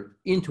decider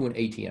into an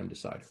ATM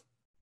decider.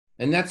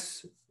 And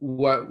that's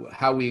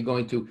how we're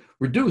going to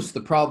reduce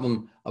the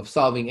problem of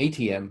solving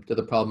ATM to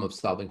the problem of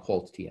solving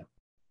halt TM.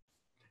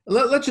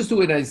 Let's just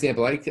do an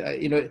example.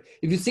 If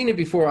you've seen it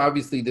before,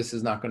 obviously this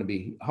is not going to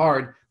be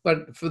hard.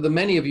 But for the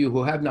many of you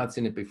who have not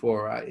seen it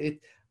before,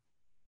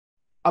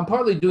 I'm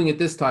partly doing it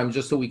this time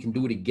just so we can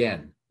do it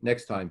again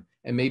next time,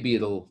 and maybe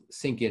it'll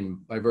sink in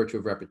by virtue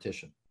of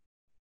repetition.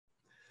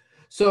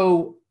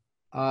 So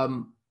as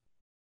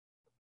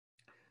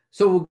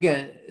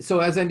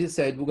I just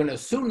said, we're going to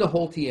assume the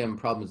halt TM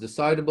problem is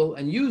decidable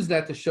and use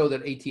that to show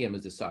that ATM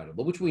is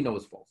decidable, which we know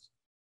is false.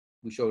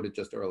 We showed it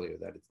just earlier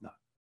that it's not.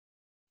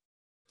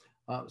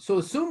 So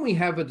assume we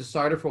have a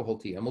decider for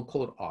halt TM, we'll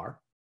call it R.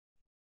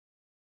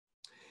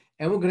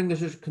 And we're going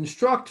to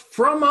construct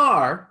from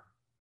R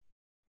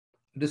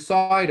a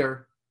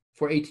decider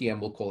for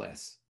ATM, we'll call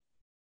S.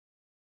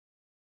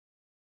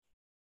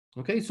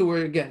 Okay, so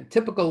we're, again,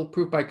 typical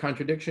proof by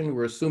contradiction.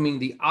 We're assuming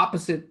the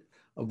opposite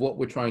of what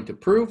we're trying to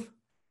prove,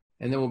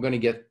 and then we're going to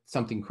get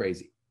something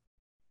crazy.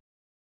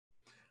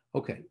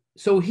 Okay,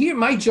 so here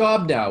my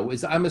job now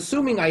is I'm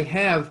assuming I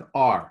have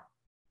R,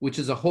 which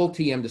is a halt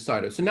TM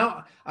decider. So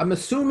now I'm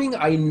assuming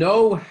I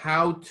know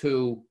how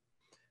to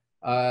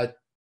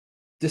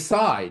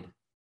decide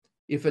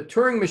if a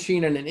Turing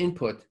machine and an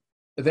input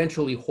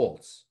eventually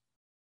halts.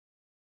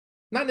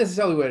 Not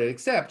necessarily whether it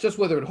accepts, just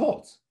whether it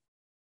halts.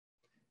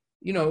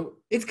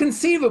 It's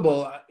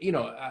conceivable,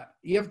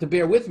 you have to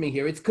bear with me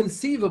here. It's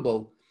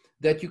conceivable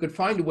that you could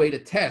find a way to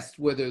test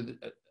whether,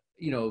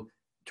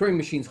 Turing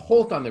machines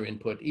halt on their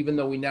input, even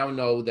though we now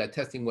know that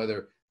testing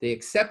whether they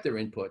accept their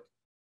input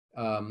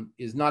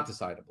is not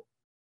decidable.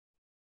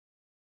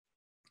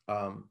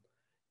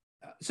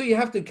 So you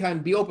have to kind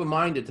of be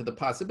open-minded to the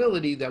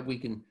possibility that we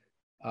can,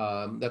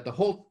 that the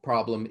halt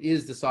problem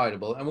is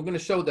decidable, and we're going to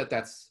show that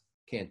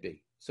can't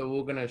be. So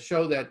we're going to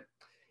show that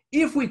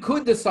if we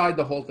could decide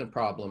the halting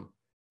problem,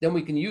 then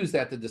we can use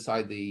that to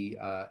decide the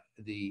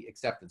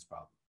acceptance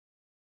problem.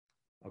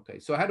 Okay,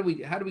 so how do we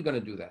going to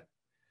do that?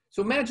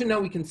 So imagine now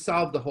we can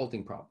solve the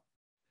halting problem.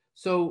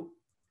 So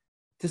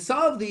to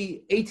solve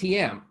the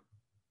ATM,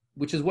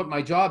 which is what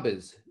my job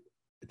is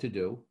to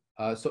do,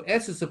 so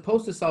S is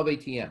supposed to solve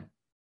ATM.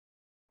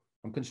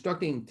 I'm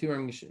constructing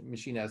Turing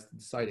machine as to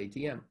decide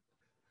ATM.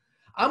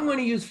 I'm going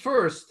to use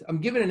first, I'm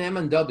given an M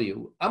and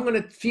W. I'm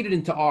going to feed it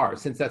into R,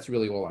 since that's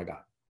really all I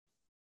got.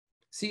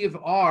 See if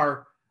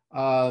R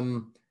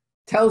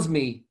tells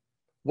me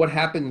what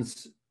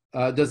happens,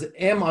 does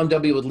M on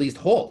W at least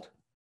halt?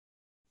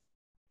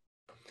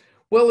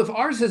 Well, if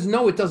R says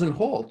no, it doesn't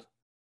halt,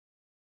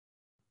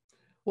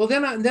 well,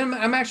 then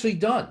I'm actually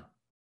done.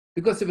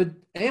 Because if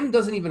M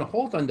doesn't even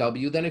halt on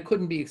W, then it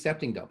couldn't be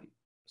accepting W.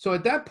 So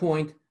at that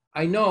point,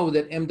 I know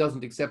that M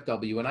doesn't accept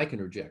W, and I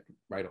can reject it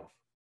right off.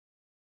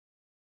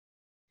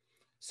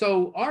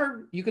 So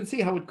R, you can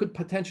see how it could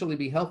potentially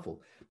be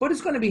helpful. But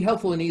it's going to be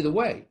helpful in either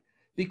way.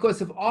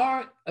 Because if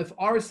R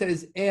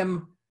says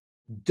M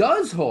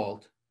does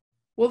halt,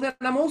 well, then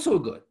I'm also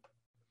good.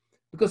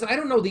 Because I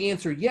don't know the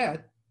answer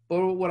yet,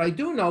 but what I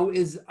do know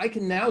is I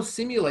can now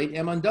simulate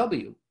M on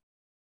W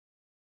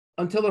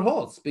until it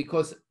halts,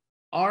 because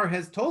R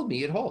has told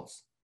me it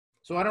halts.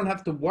 So I don't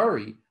have to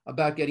worry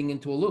about getting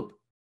into a loop.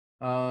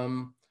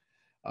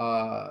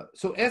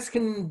 So S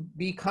can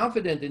be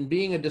confident in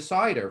being a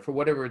decider for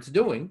whatever it's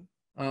doing,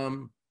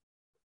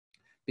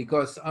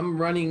 because I'm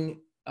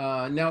running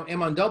now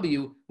M on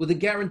W with a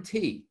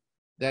guarantee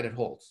that it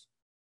halts.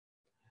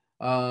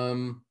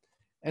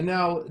 And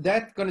now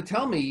that's going to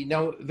tell me,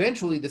 now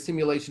eventually the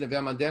simulation of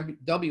M on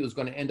W is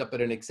going to end up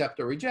at an accept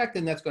or reject,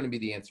 and that's going to be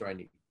the answer I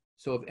need.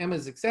 So if M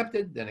is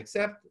accepted, then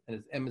accept, and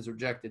if M is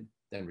rejected,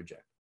 then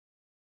reject.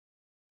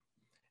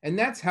 And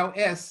that's how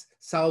S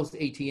solves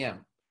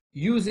ATM,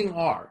 using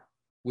R,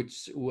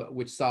 which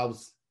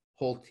solves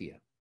HALT TM.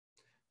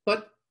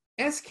 But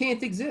S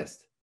can't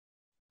exist.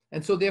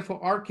 And so therefore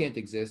R can't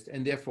exist,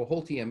 and therefore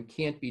HALT TM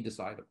can't be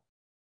decidable.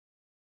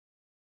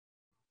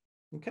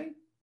 Okay?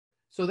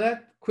 So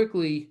that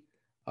quickly,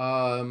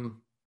 okay.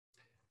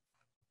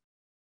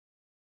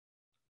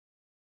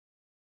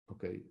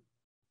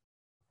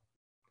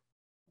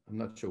 I'm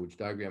not sure which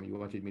diagram you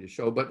wanted me to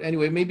show, but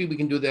anyway, maybe we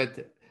can do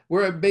that.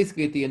 We're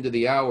basically at the end of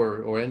the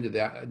hour or end of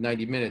the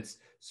 90 minutes.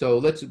 So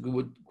let's do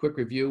a quick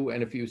review.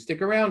 And if you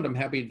stick around, I'm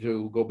happy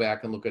to go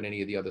back and look at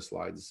any of the other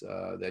slides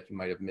that you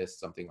might have missed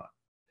something on.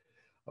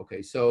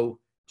 Okay, so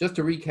just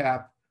to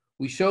recap,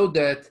 we showed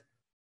that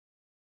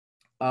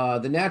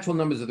the natural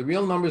numbers or the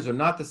real numbers are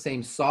not the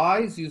same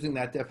size, using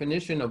that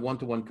definition of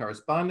one-to-one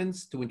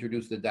correspondence to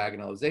introduce the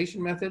diagonalization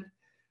method.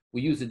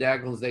 We use the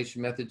diagonalization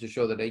method to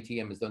show that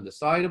ATM is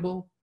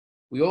undecidable.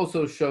 We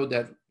also showed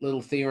that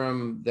little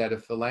theorem that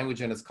if the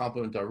language and its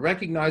complement are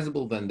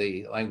recognizable, then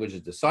the language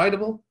is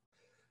decidable.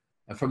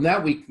 And from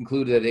that, we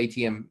concluded that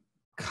ATM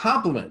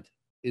complement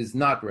is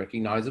not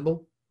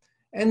recognizable.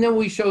 And then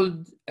we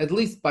showed, at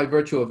least by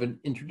virtue of an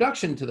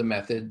introduction to the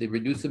method, the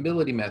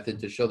reducibility method,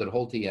 to show that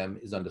HALT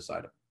TM is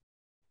undecidable.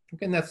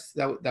 Okay, and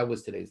that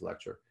was today's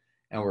lecture.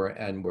 And we're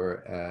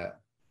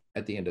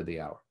at the end of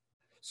the hour.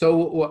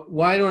 So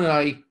why don't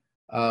I,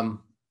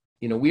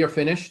 we are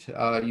finished.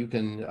 You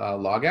can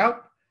log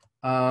out.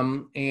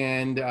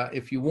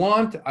 If you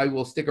want, I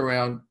will stick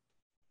around.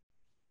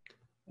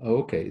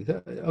 Okay,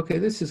 okay,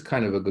 this is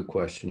kind of a good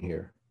question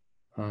here.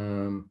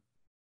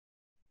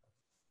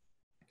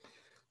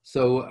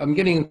 So I'm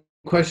getting a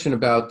question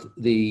about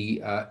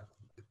the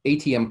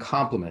ATM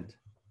complement,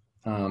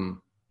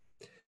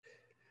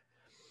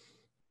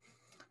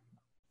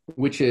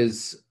 which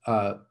is,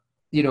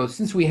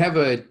 since we have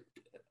a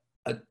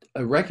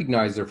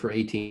recognizer for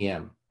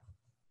ATM,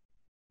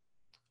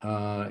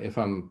 if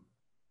I'm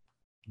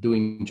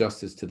doing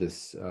justice to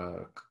this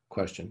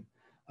question,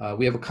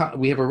 we have a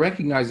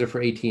recognizer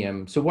for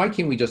ATM. So why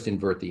can't we just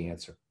invert the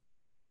answer?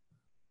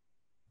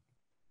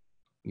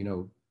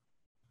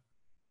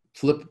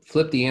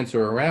 Flip the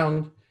answer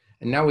around,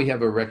 and now we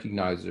have a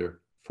recognizer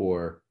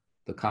for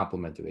the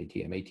complement of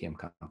ATM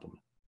complement.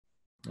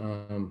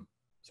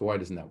 So why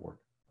doesn't that work?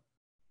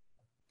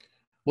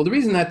 Well, the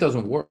reason that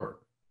doesn't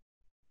work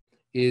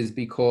is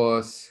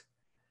because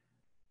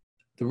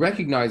the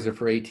recognizer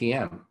for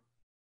ATM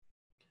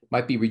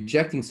might be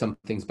rejecting some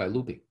things by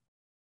looping.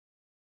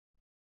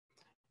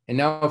 And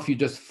now if you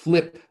just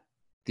flip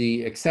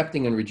the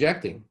accepting and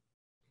rejecting,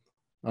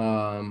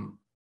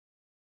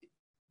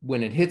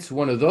 when it hits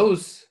one of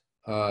those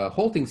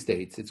halting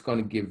states, it's going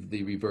to give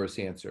the reverse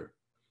answer.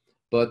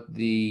 But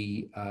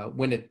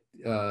when it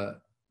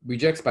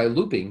rejects by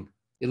looping,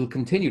 it'll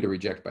continue to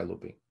reject by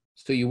looping.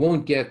 So you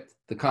won't get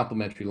the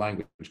complementary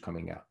language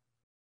coming out.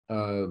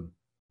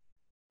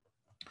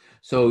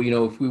 So,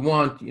 if we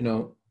want,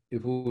 if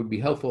it would be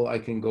helpful, I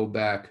can go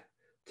back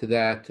to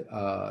that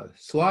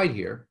slide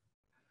here,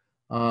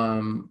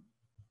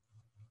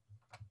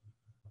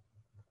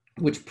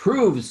 which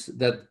proves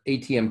that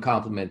ATM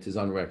complement is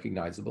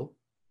unrecognizable,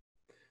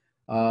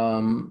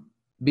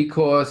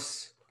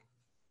 because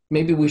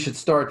maybe we should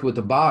start with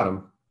the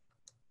bottom.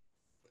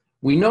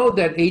 We know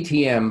that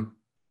ATM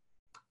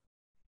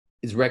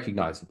is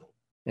recognizable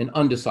and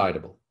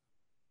undecidable,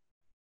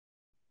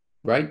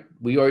 right?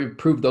 We already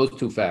proved those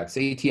two facts.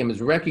 ATM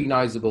is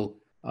recognizable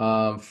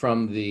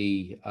from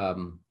the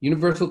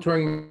universal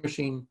Turing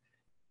machine,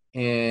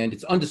 and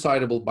it's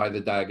undecidable by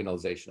the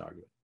diagonalization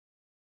argument.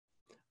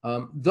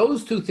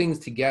 Those two things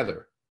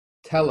together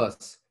tell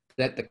us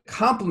that the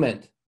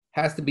complement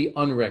has to be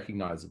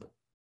unrecognizable.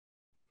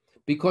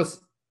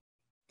 Because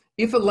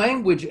if a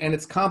language and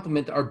its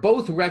complement are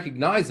both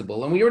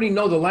recognizable, and we already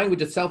know the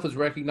language itself is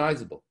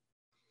recognizable,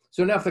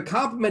 so now if the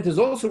complement is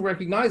also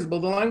recognizable,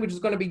 the language is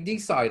going to be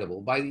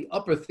decidable by the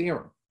upper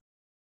theorem.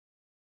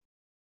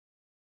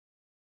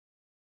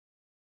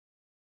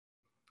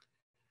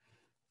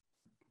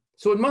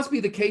 So it must be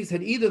the case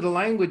that either the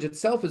language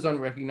itself is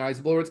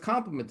unrecognizable or its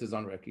complement is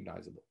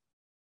unrecognizable.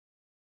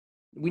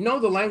 We know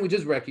the language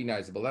is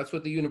recognizable. That's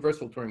what the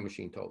universal Turing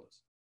machine told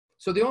us.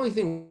 So the only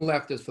thing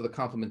left is for the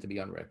complement to be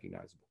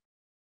unrecognizable.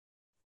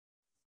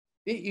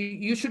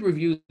 You should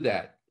review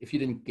that if you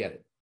didn't get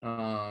it,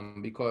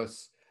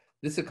 because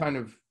this is a kind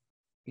of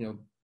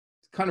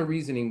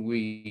reasoning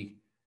we're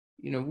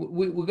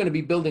going to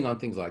be building on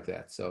things like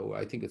that. So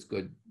I think it's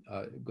good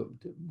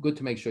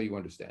to make sure you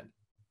understand.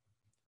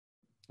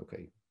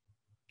 Okay.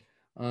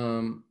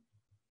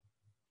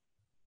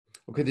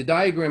 Okay, the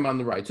diagram on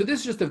the right. So this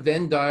is just a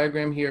Venn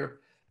diagram here.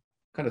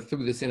 Kind of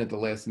threw this in at the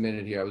last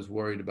minute here. I was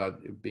worried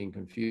about it being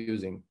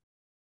confusing.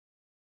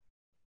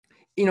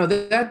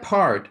 That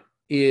part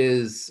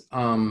is,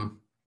 I'm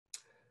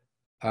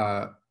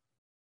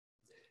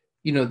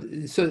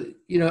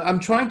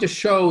trying to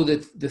show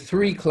that the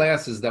three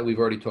classes that we've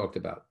already talked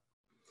about,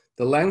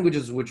 the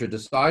languages which are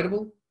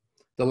decidable,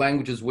 the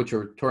languages which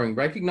are Turing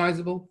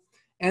recognizable,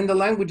 and the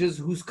languages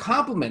whose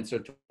complements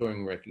are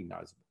Turing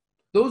recognizable.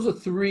 Those are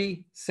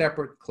three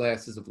separate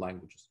classes of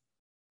languages.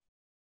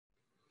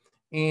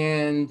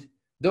 And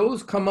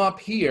those come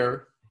up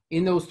here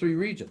in those three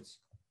regions.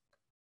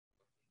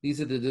 These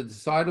are the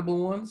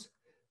decidable ones.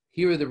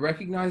 Here are the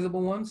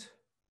recognizable ones.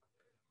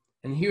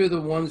 And here are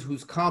the ones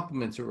whose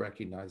complements are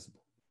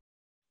recognizable.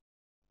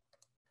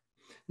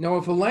 Now,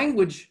 if a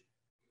language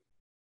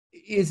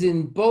is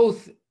in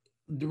both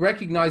the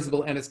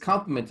recognizable and its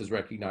complement is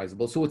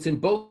recognizable, so it's in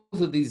both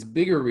of these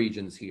bigger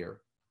regions here,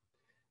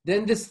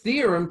 then this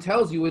theorem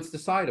tells you it's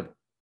decidable.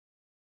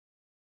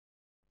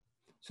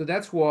 So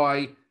that's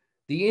why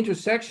the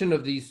intersection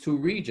of these two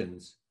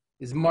regions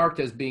is marked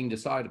as being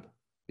decidable,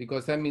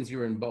 because that means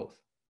you're in both.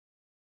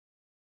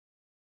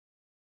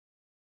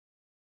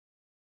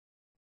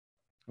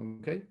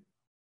 Okay?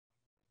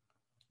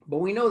 But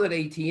we know that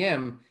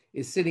ATM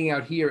is sitting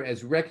out here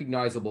as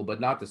recognizable but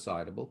not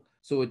decidable.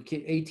 So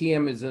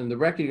ATM is on the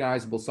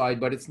recognizable side,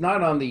 but it's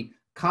not on the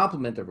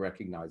complement of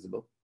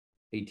recognizable,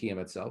 ATM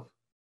itself.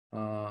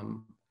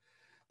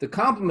 The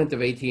complement of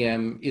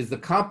ATM is the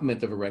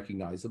complement of a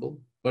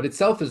recognizable, but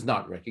itself is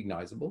not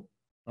recognizable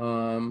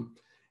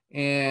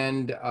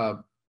and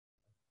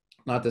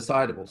not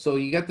decidable. So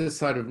you get this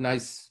sort of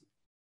nice,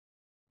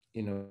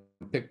 you know,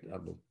 I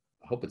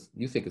hope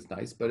you think it's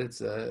nice, but it's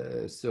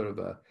sort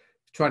of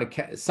trying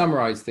to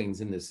summarize things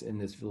in this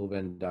little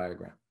Venn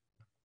diagram.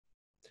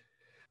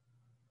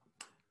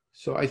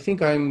 So I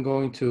think I'm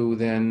going to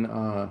then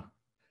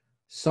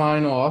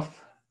sign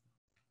off,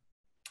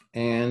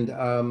 and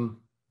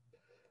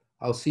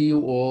I'll see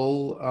you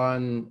all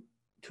on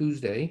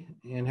Tuesday,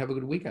 and have a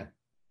good weekend.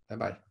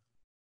 Bye-bye.